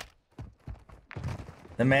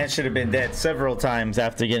 The man should have been dead several times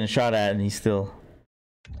after getting shot at, and he's still.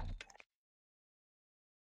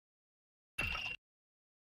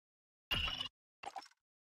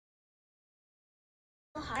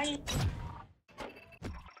 Hi.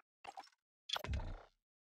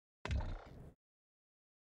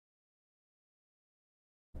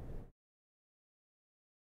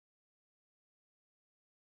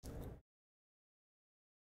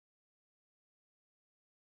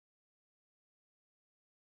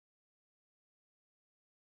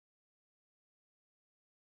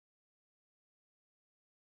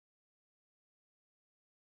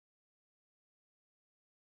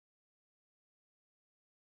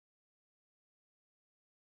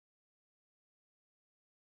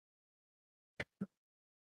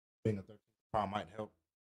 Being a 13 pound might help.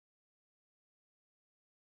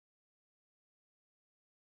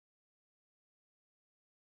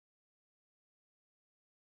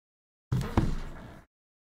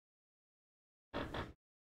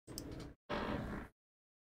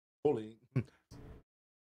 Bully.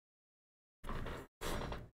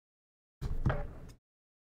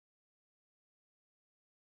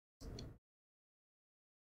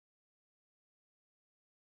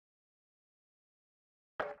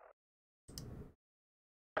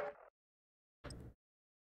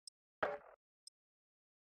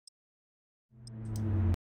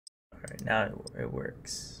 Alright, now it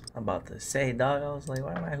works. I'm about to say, dog. I was like,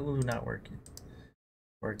 why am my Hulu not working?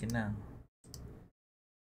 Working now.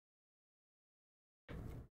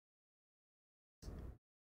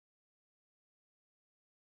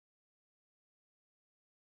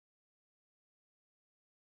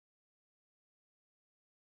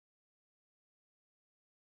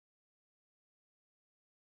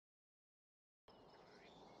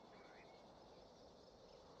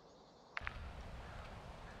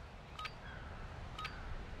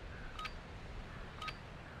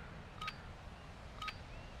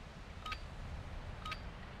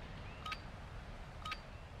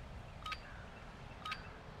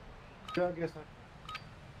 Yeah, I guess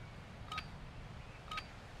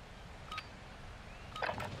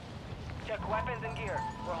Check weapons and gear.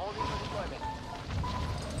 We're holding for deployment.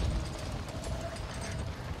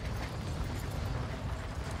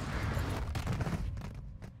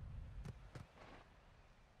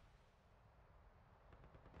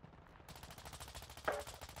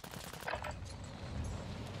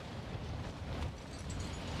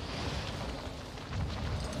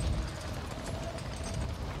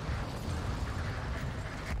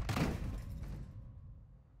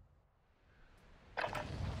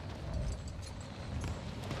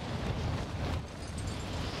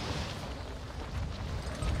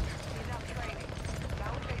 Enough training.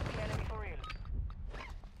 Now we face the enemy for real.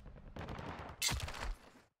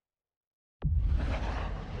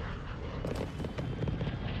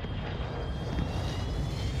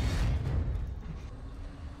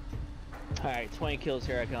 Alright, 20 kills,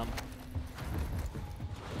 here I come.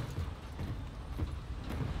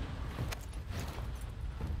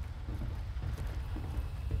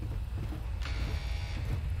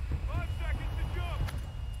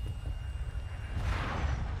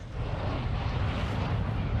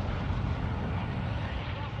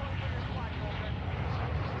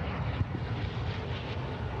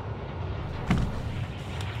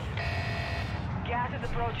 Gas is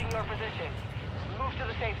approaching your position. Move to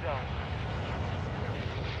the safe zone.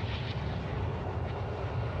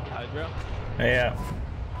 Alright, bro. Yeah.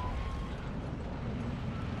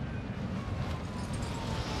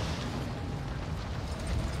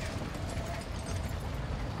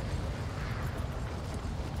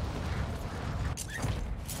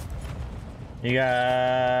 You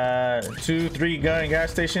got 2, 3 gun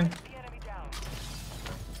gas station. The enemy down.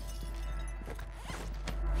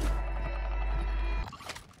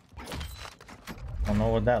 I don't know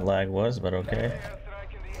what that lag was, but okay.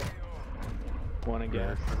 Airstrike in the AO. One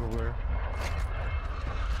again. Everywhere.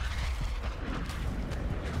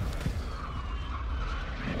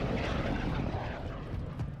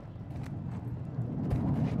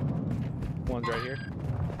 One's right here.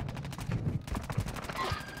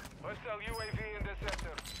 Hostile UAV in the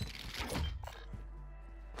sector.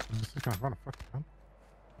 This is kind of fun. Fuck, man.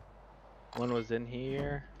 One was in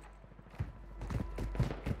here.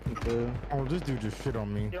 Oh, this dude just shit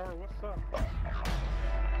on me. Yo, what's up?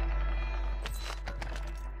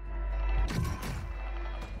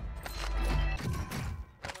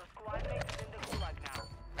 Your squad mate is in the gulag now.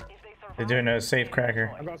 If they survive, They're doing a safe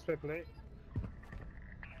cracker. I got split plate.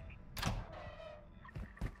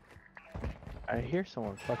 I hear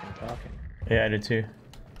someone fucking talking. Yeah, I did too.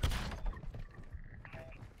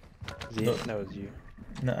 Z Look. knows you.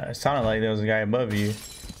 No, it sounded like there was a guy above you.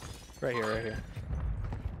 Right here, right here.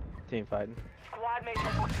 Team fighting. squad mate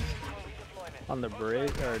has been for redeployment. On the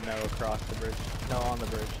bridge, or no, across the bridge. No, on the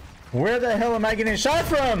bridge. Where the hell am I getting shot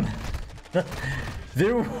from?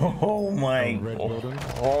 There, oh my. Red building.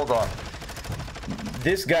 Hold on.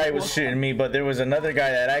 This guy was shooting me, but there was another guy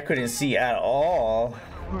that I couldn't see at all.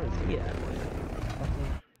 Where is he at?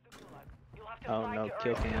 You'll have to Oh find no, your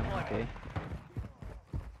kill early cam. deployment. Okay.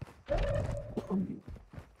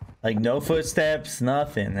 Like no footsteps,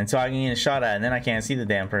 nothing. Until I can get shot at, and then I can't see the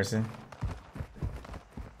damn person.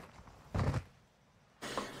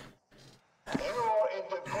 You are in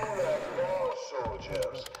the gulag now,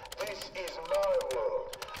 soldiers. This is my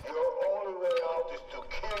world. Your only way out is to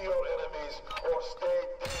kill your enemies or stay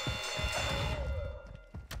dead.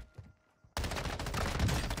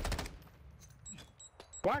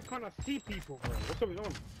 Why can't I see people, bro? What's going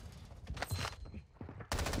on?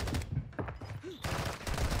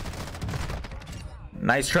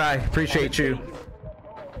 Nice try. Appreciate you.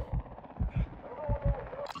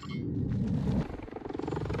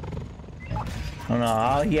 I don't know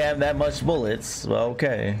how he have that much bullets. Well,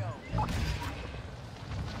 okay.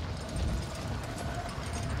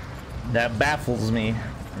 That baffles me.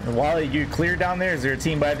 Wally, you clear down there? Is there a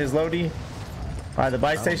team by this Lodi? By the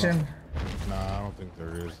buy station? Nah, I don't think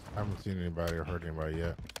there is. I haven't seen anybody or heard anybody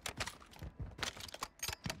yet.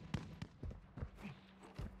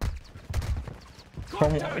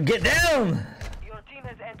 Come on, get down! Your team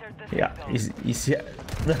has entered the Yeah, safe zone. he's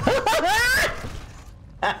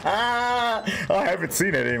oh, I haven't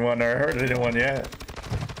seen anyone or heard anyone yet.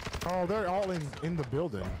 Oh, they're all in the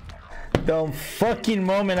building. The fucking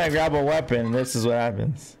moment I grab a weapon, this is what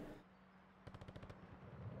happens.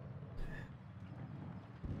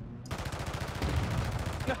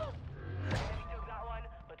 Enemy took that one,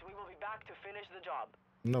 but we will be back to finish the job.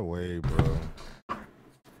 No way, bro.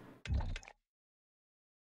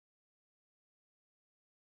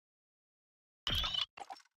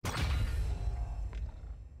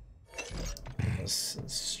 It's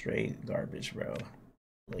straight garbage, bro.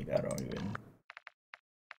 Like, I don't even.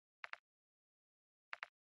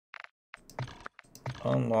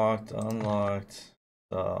 Unlocked, unlocked.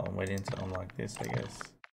 So I'm waiting to unlock this, I guess.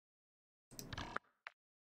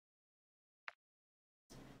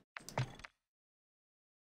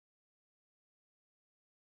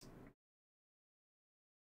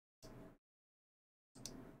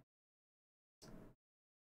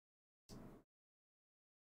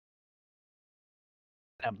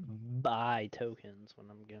 Gonna buy tokens when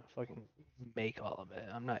I'm gonna fucking make all of it.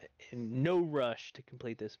 I'm not in no rush to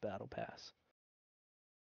complete this battle pass.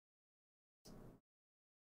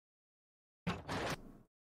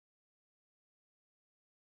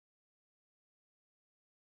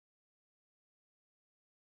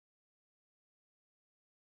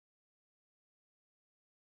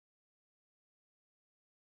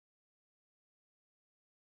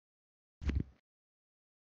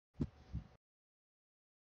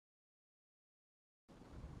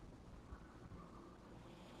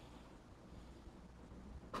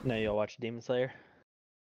 Now y'all watch Demon Slayer?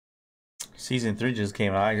 Season 3 just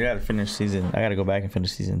came out. I gotta finish season. I gotta go back and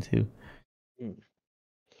finish season 2.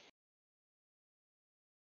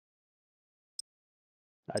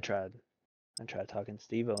 I tried talking to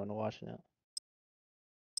Steve-O and watching it.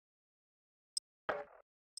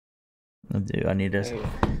 Dude, I need to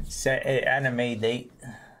set an anime date.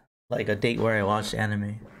 Like a date where I watch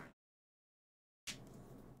anime.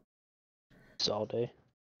 It's all day.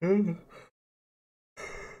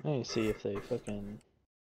 I need to see if they fucking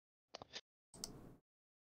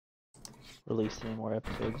released any more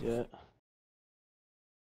episodes yet.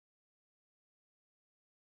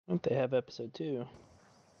 Don't they have episode 2?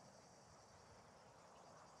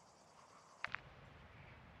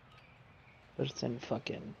 But it's in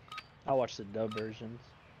fucking... I'll watch the dub versions.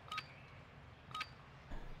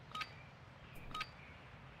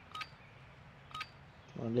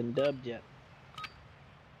 Well, it been dubbed yet.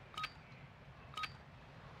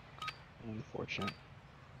 Unfortunate.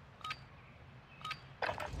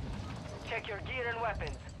 Check your gear and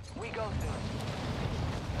weapons. We go soon.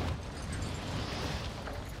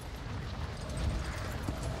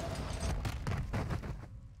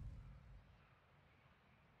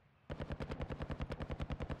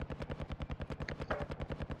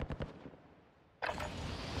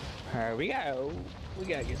 Alright, we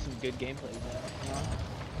gotta get some good gameplay now. You know?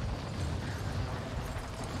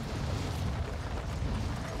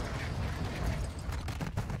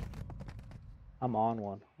 I'm on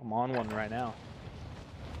one. I'm on one right now.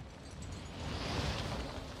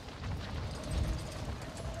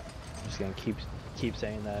 I'm just gonna keep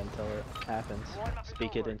saying that until it happens.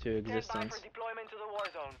 Speak it into existence. Stand by for deployment to the war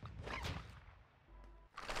zone.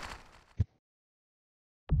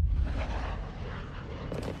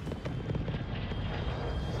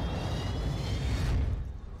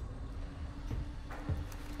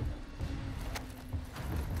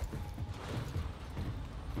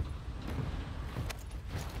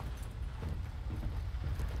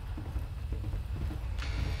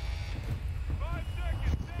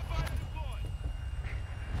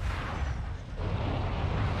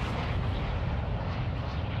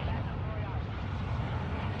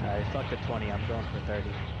 Alright, fuck the 20, I'm going for 30.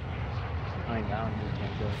 I ain't down, you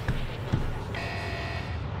can't do it.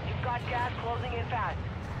 You've got gas closing in fast.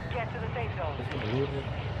 Get to the safe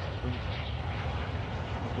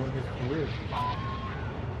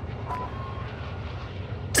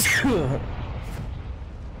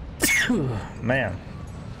zone. Man.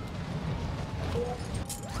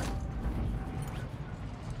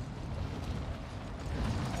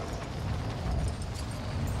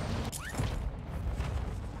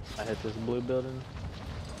 I hit this blue building.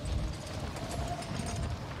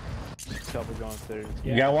 Couple going through.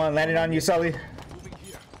 You got one landing on you, Sully?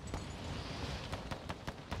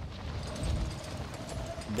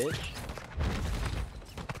 Bitch.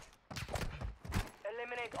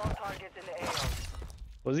 Eliminate all targets in the AO.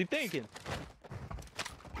 What's he thinking?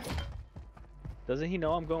 Doesn't he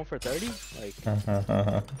know I'm going for 30? Like, I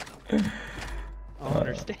don't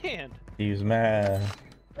understand. He's mad.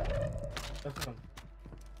 That's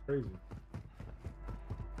crazy.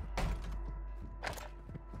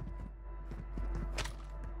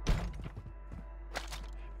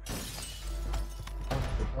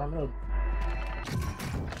 I know.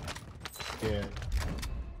 Yeah.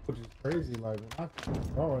 Which is crazy, like when I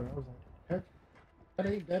saw it, I was like,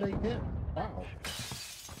 heck, that ain't him. Wow.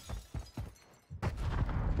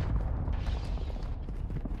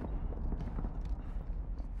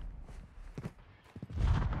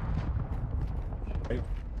 Hey,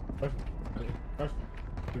 question.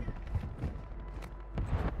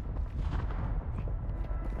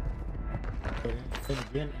 But then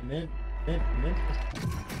again, and then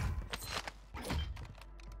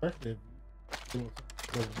especially if you doing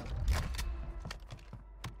something.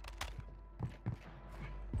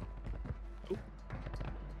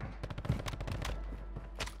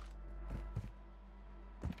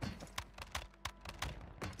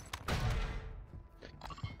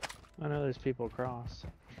 I know there's people across.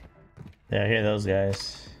 Yeah, I hear those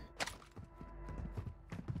guys.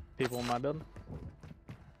 People in my building.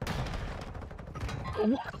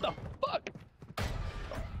 What the fuck?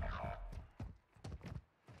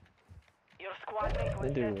 Your squad mate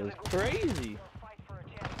was That sent dude to was the group. crazy. Fight for a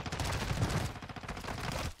chance.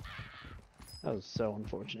 That was so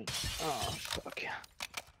unfortunate. Oh fuck.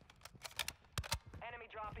 Enemy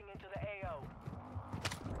dropping into the AO.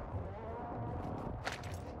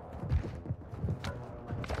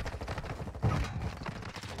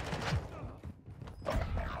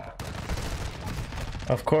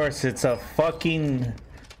 Of course, it's a fucking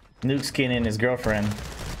nuke skin and his girlfriend.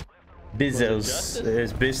 Bizos.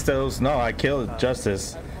 It's Bistos. No, I killed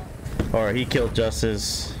Justice. Or he killed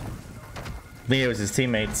Justice. I think it was his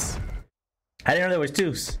teammates. I didn't know there was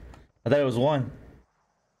two. I thought it was one.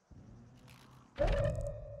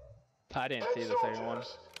 I didn't see the second one. I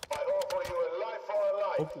offer you a life for a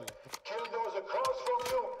life. Hopefully. Kill those across from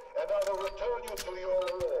you, and I will return you to your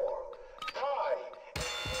war. Die!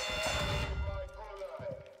 My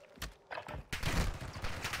gulag.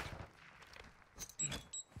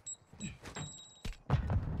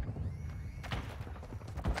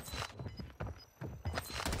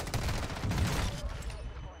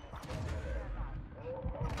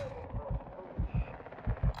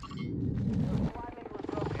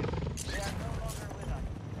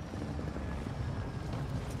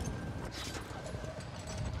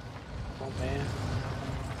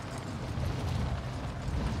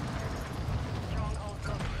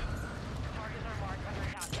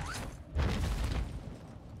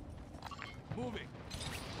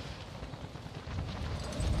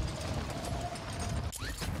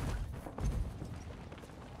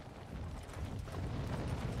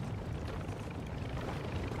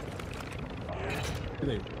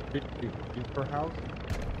 They raid her house.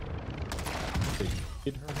 They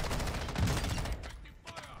hid her house.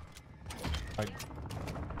 Like,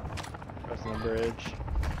 Crossing the bridge.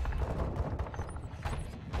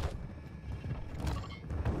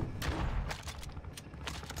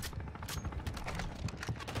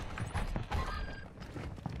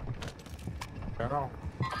 got off.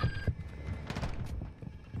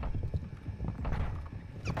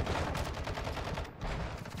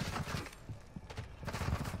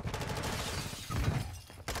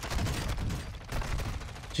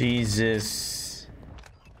 Jesus.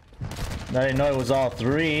 I didn't know it was all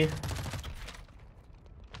three.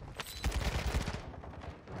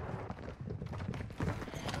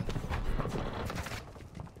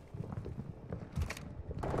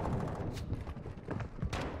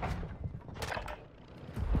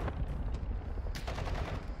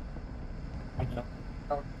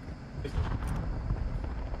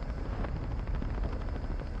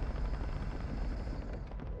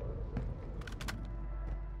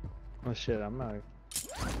 Oh shit, I'm not.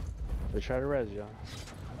 They try to res y'all.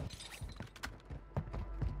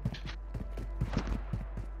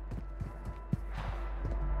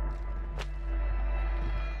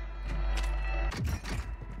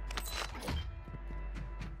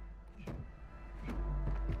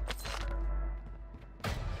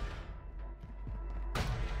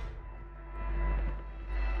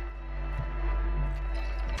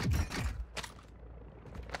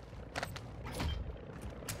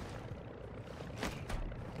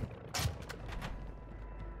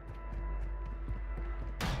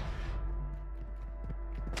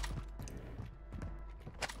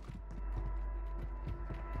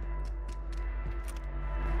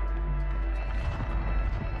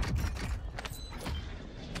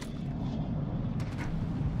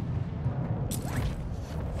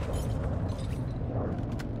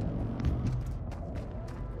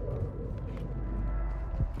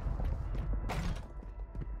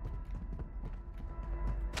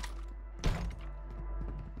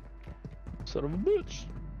 Son of a bitch.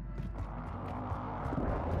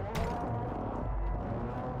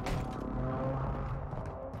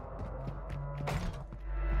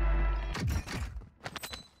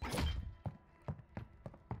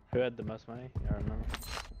 Who had the most money? I remember.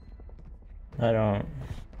 I don't.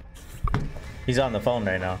 He's on the phone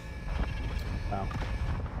right now. Oh.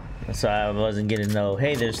 So I wasn't getting no,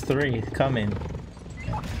 hey, there's three coming.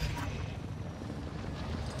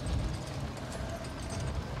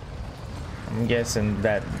 I'm guessing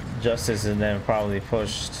that Justice and them probably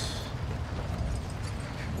pushed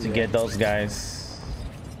to get those guys.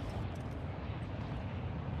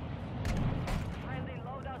 Friendly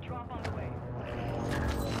loadout drop on the way.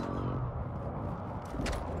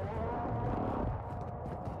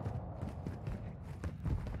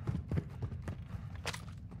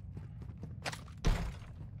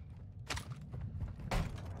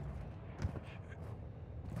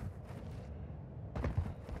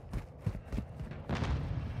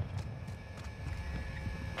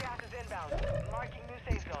 Gas is inbound. Marking new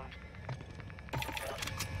safe zone.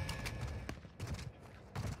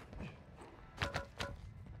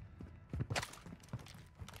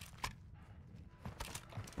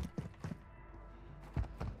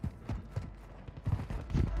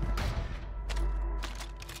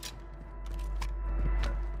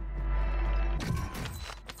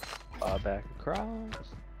 Back across.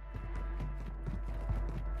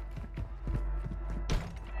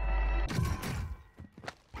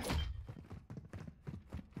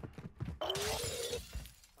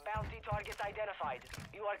 Bounty targets identified.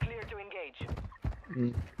 You are clear to engage.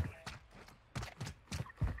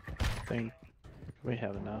 Think we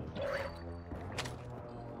have enough.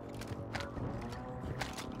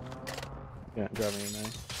 Yeah, drop me in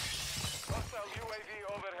there. Hostile UAV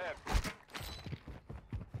overhead.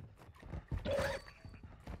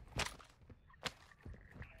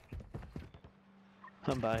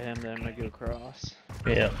 I'm by him, then I'm gonna go across.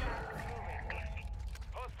 Yeah.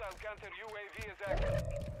 Hostile counter UAV is active.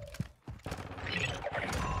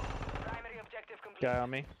 Primary objective complete. Guy on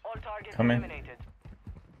me. All targets Come in. eliminated.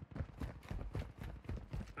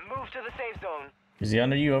 Move to the safe zone. Is he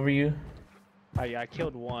under you, over you? I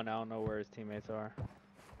killed one. I don't know where his teammates are.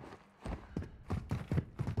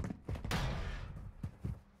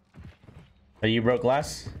 Oh, you broke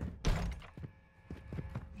glass?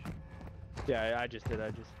 Yeah, I just did.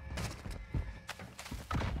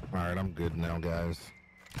 Alright, I'm good now, guys.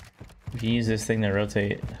 If you use this thing to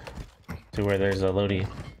rotate to where there's a Lodi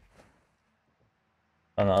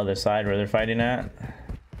on the other side where they're fighting at.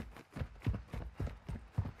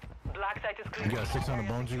 Black site is clear. You got 600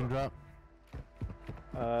 bones you can drop?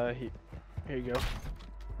 Here you go.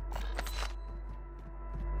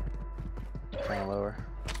 bring it lower.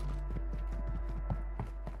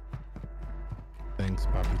 Thanks,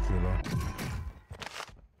 Papi Chulo.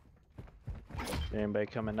 Anybody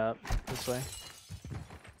coming up this way?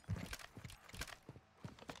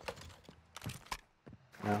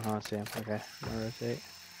 No, see him. Okay, I'm gonna rotate.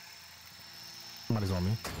 Somebody's on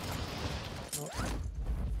me.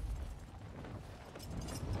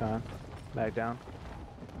 Come on, back down.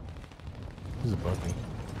 He's above me.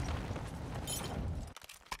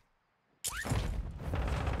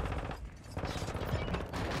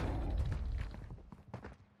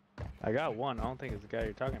 I got one. I don't think it's the guy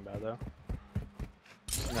you're talking about, though.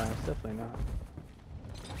 No, it's definitely not.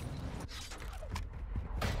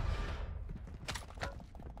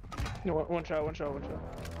 No, one shot.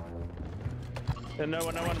 And no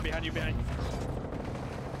one behind you,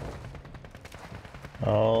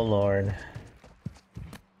 Oh Lord.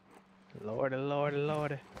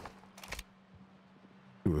 Lord.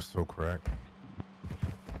 He was so cracked.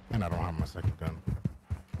 And I don't have my second gun.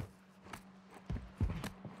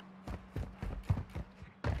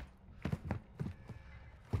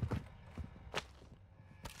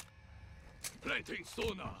 Planting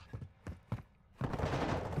sonar.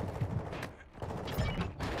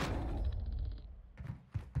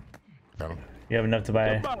 Got him. You have enough to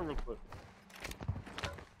buy. Come on, real quick.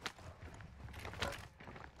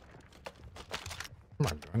 My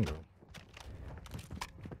gun go.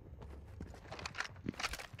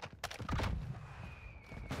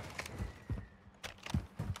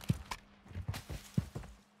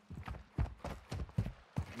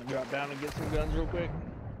 I'm gonna drop down and get some guns real quick.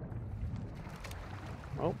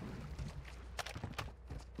 Oh,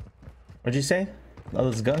 What'd you say? Oh,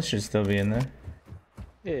 those guns should still be in there.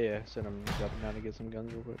 yeah. Said I'm dropping down to get some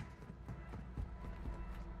guns real quick.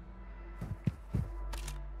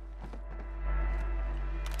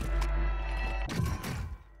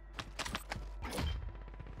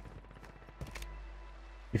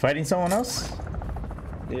 You fighting someone else?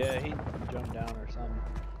 Yeah, he jumped down or something.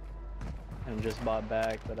 And just bought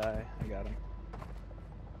back, but I got him.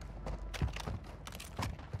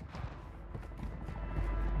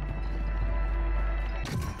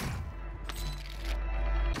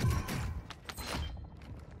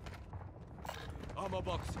 Armor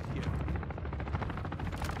box here.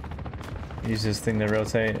 Use this thing to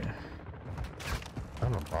rotate. I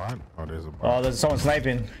have a bot. Oh, there's a bot. Oh, there's someone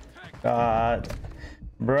sniping. God.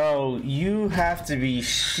 Bro, you have to be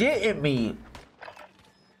shitting me.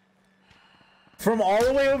 From all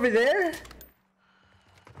the way over there?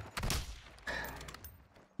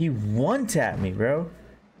 You one-tap me, bro.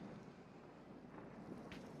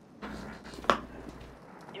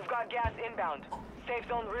 You've got gas inbound. Safe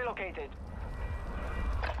zone relocated.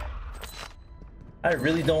 I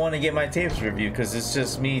really don't want to get my tapes reviewed because it's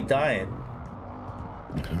just me dying.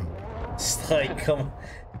 It's like, come on.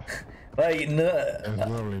 Like, no. It's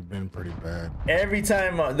literally been pretty bad. Every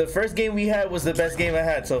time, the first game we had was the best game I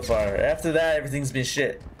had so far. After that, everything's been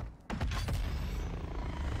shit.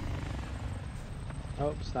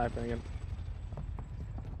 Oh, sniping again.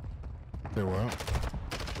 Say what?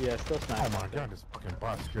 Yeah, still Oh sniping. my god, this fucking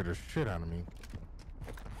bot scared the shit out of me.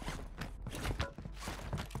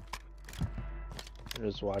 I'm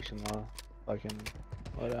just watching the fucking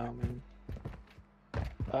loadout, man.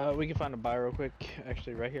 We can find a buy real quick.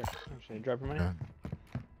 Actually, right here. Actually, drop your money. Yeah.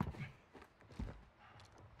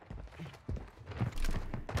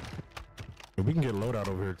 Yeah, we can get loadout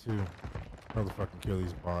over here too. Motherfucking kill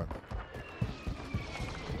these bots.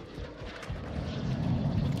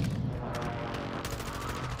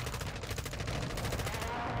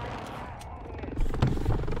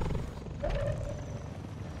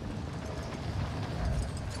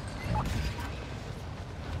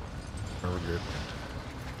 We're good.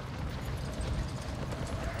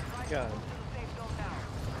 God.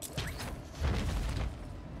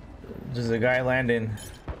 There's a guy landing.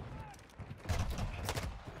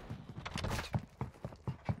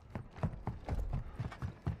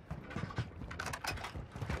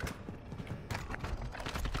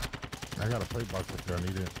 I got a plate box if I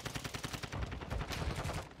need it.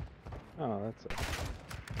 Oh, that's it.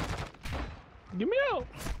 Give me out!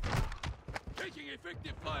 Taking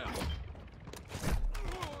effective fire.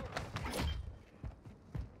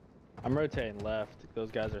 I'm rotating left.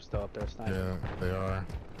 Those guys are still up there sniping. Yeah, they are.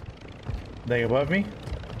 They above me?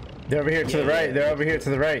 They're over here to the right. yeah. They're over here to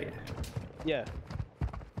the right. Yeah.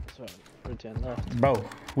 So, rotating left. Bro,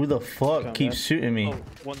 who the fuck Come keeps left. shooting me? Oh,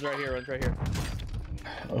 one's right here, one's right here.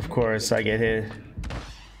 Of course, I get hit.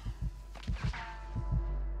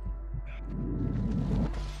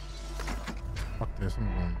 Fuck this, I'm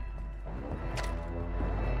going.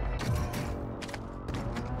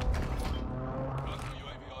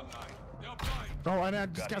 Oh, and I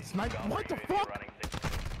just got sniped. What the fuck? Running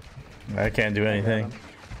I can't do anything.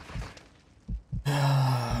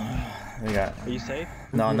 They got. Are you safe?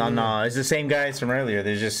 No, no, no. It's the same guys from earlier.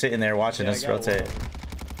 They're just sitting there watching Yeah, I us got rotate. one.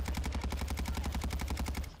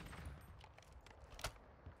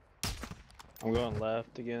 I'm going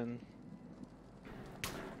left again.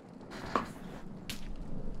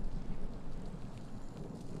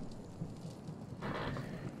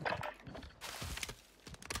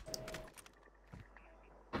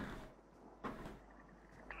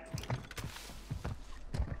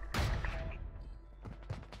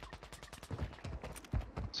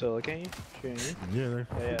 So look at you? Shooting you? Yeah, they're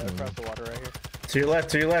Yeah, across the water right here. To your left,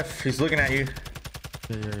 to your left. He's looking at you.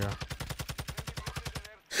 yeah, yeah, yeah.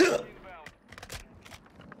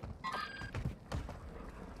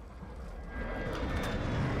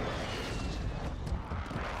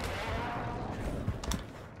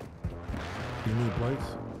 You need plates?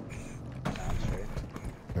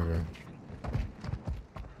 Okay.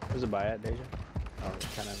 There's a buy at Deja. Oh,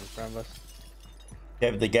 it's kind of in front of us.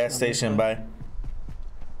 Yep, the gas station by.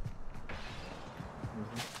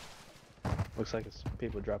 Looks like it's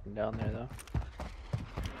people dropping down there though.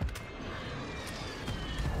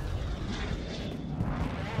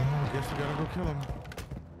 Oh, I guess we gotta go kill him.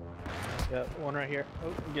 Yep, one right here.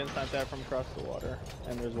 Oh, I'm getting sniped at from across the water.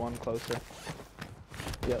 And there's one closer.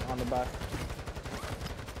 Yep, on the back.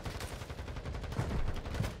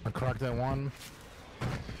 I cracked that one.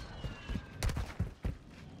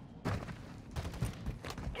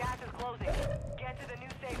 Gas is closing. Get to the new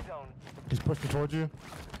safe zone. He's pushing towards you.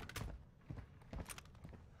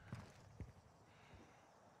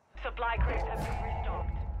 Supply crates have been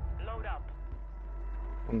restocked. Load up.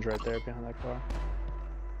 One's right there behind that car.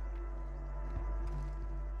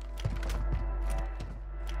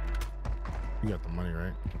 You got the money,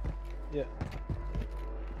 right? Yeah.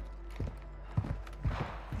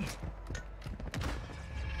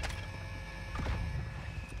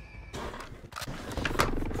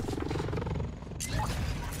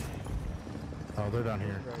 Oh, they're down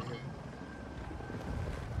here. Right here.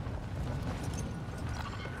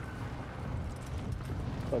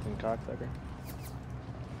 Fucking cocksucker.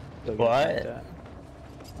 Still getting What? sniped at.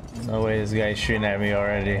 No way, this guy's shooting at me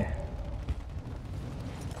already.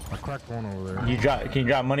 I cracked one over there. You drop? Can you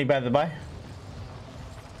drop money by the buy?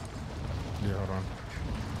 Yeah, hold on. Move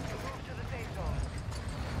to the safe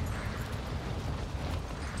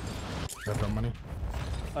zone. Got that money?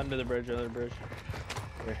 Under the bridge, under the bridge.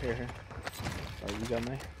 Here. Oh, you got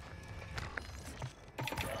me?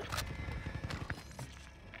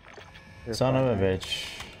 You're Son fine, of a right? bitch.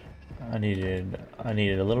 I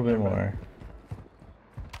needed a little bit more.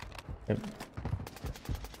 Yep.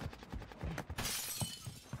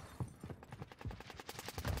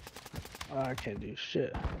 I can't do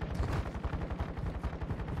shit.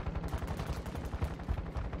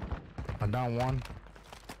 I'm down one.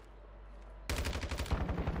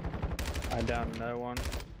 I downed another one.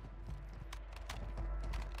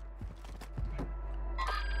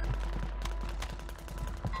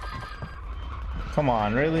 Come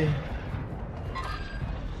on, really?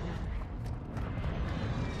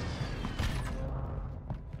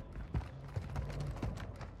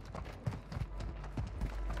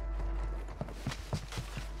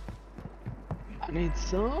 I need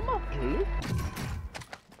some loot.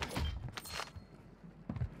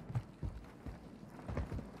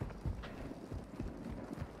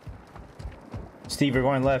 Steve, you're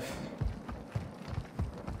going left.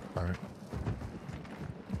 Alright.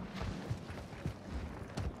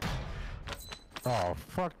 Oh,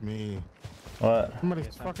 fuck me. What?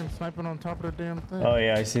 Somebody's fucking sniping on top of the damn thing. Oh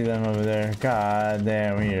yeah, I see them over there. God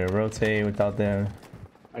damn, we need to rotate without them.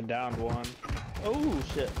 I downed one. Oh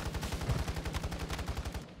shit.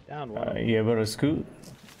 Downed one. You able to scoot?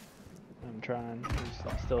 I'm trying.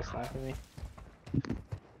 He's still sniping me.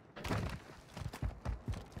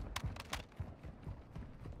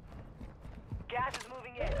 Gas is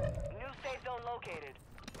moving in. New safe zone located.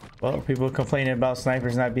 Well, people complaining about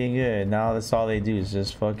snipers not being good. Now that's all they do is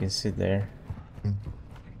just fucking sit there.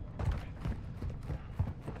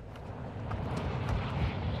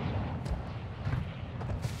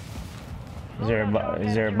 Is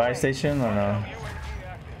there a buy station or no?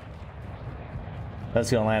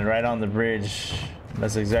 That's gonna land right on the bridge.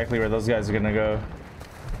 That's exactly where those guys are gonna go.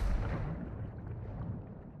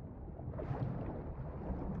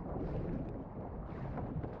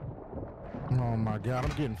 Oh my god, I'm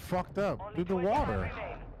getting fucked up. Through the water.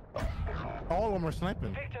 All of them are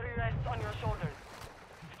sniping. Victory rests on your shoulders.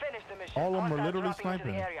 Finish the mission. All of them are Hostiles literally dropping into the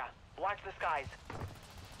sniping. area. Watch the skies.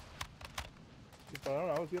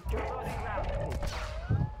 I was You're losing ground.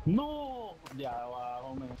 No. Ya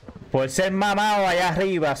abajo me. Por ser mamado allá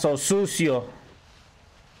arriba, sos sucio.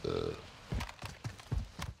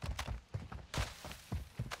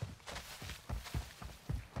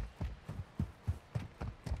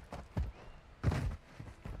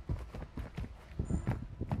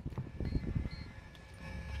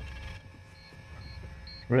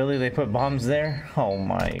 Really? They put bombs there? Oh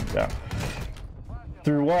my god.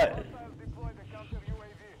 Through what?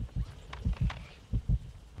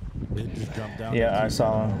 They just jumped down. Yeah, I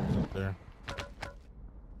saw him. Up there.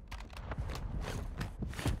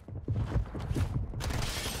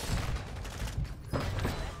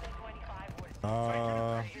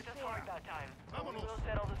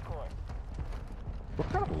 What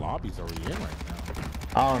kind of lobbies are we in right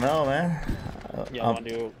now? I don't know, man. Y'all want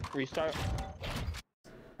to do restart?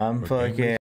 I'm fucking.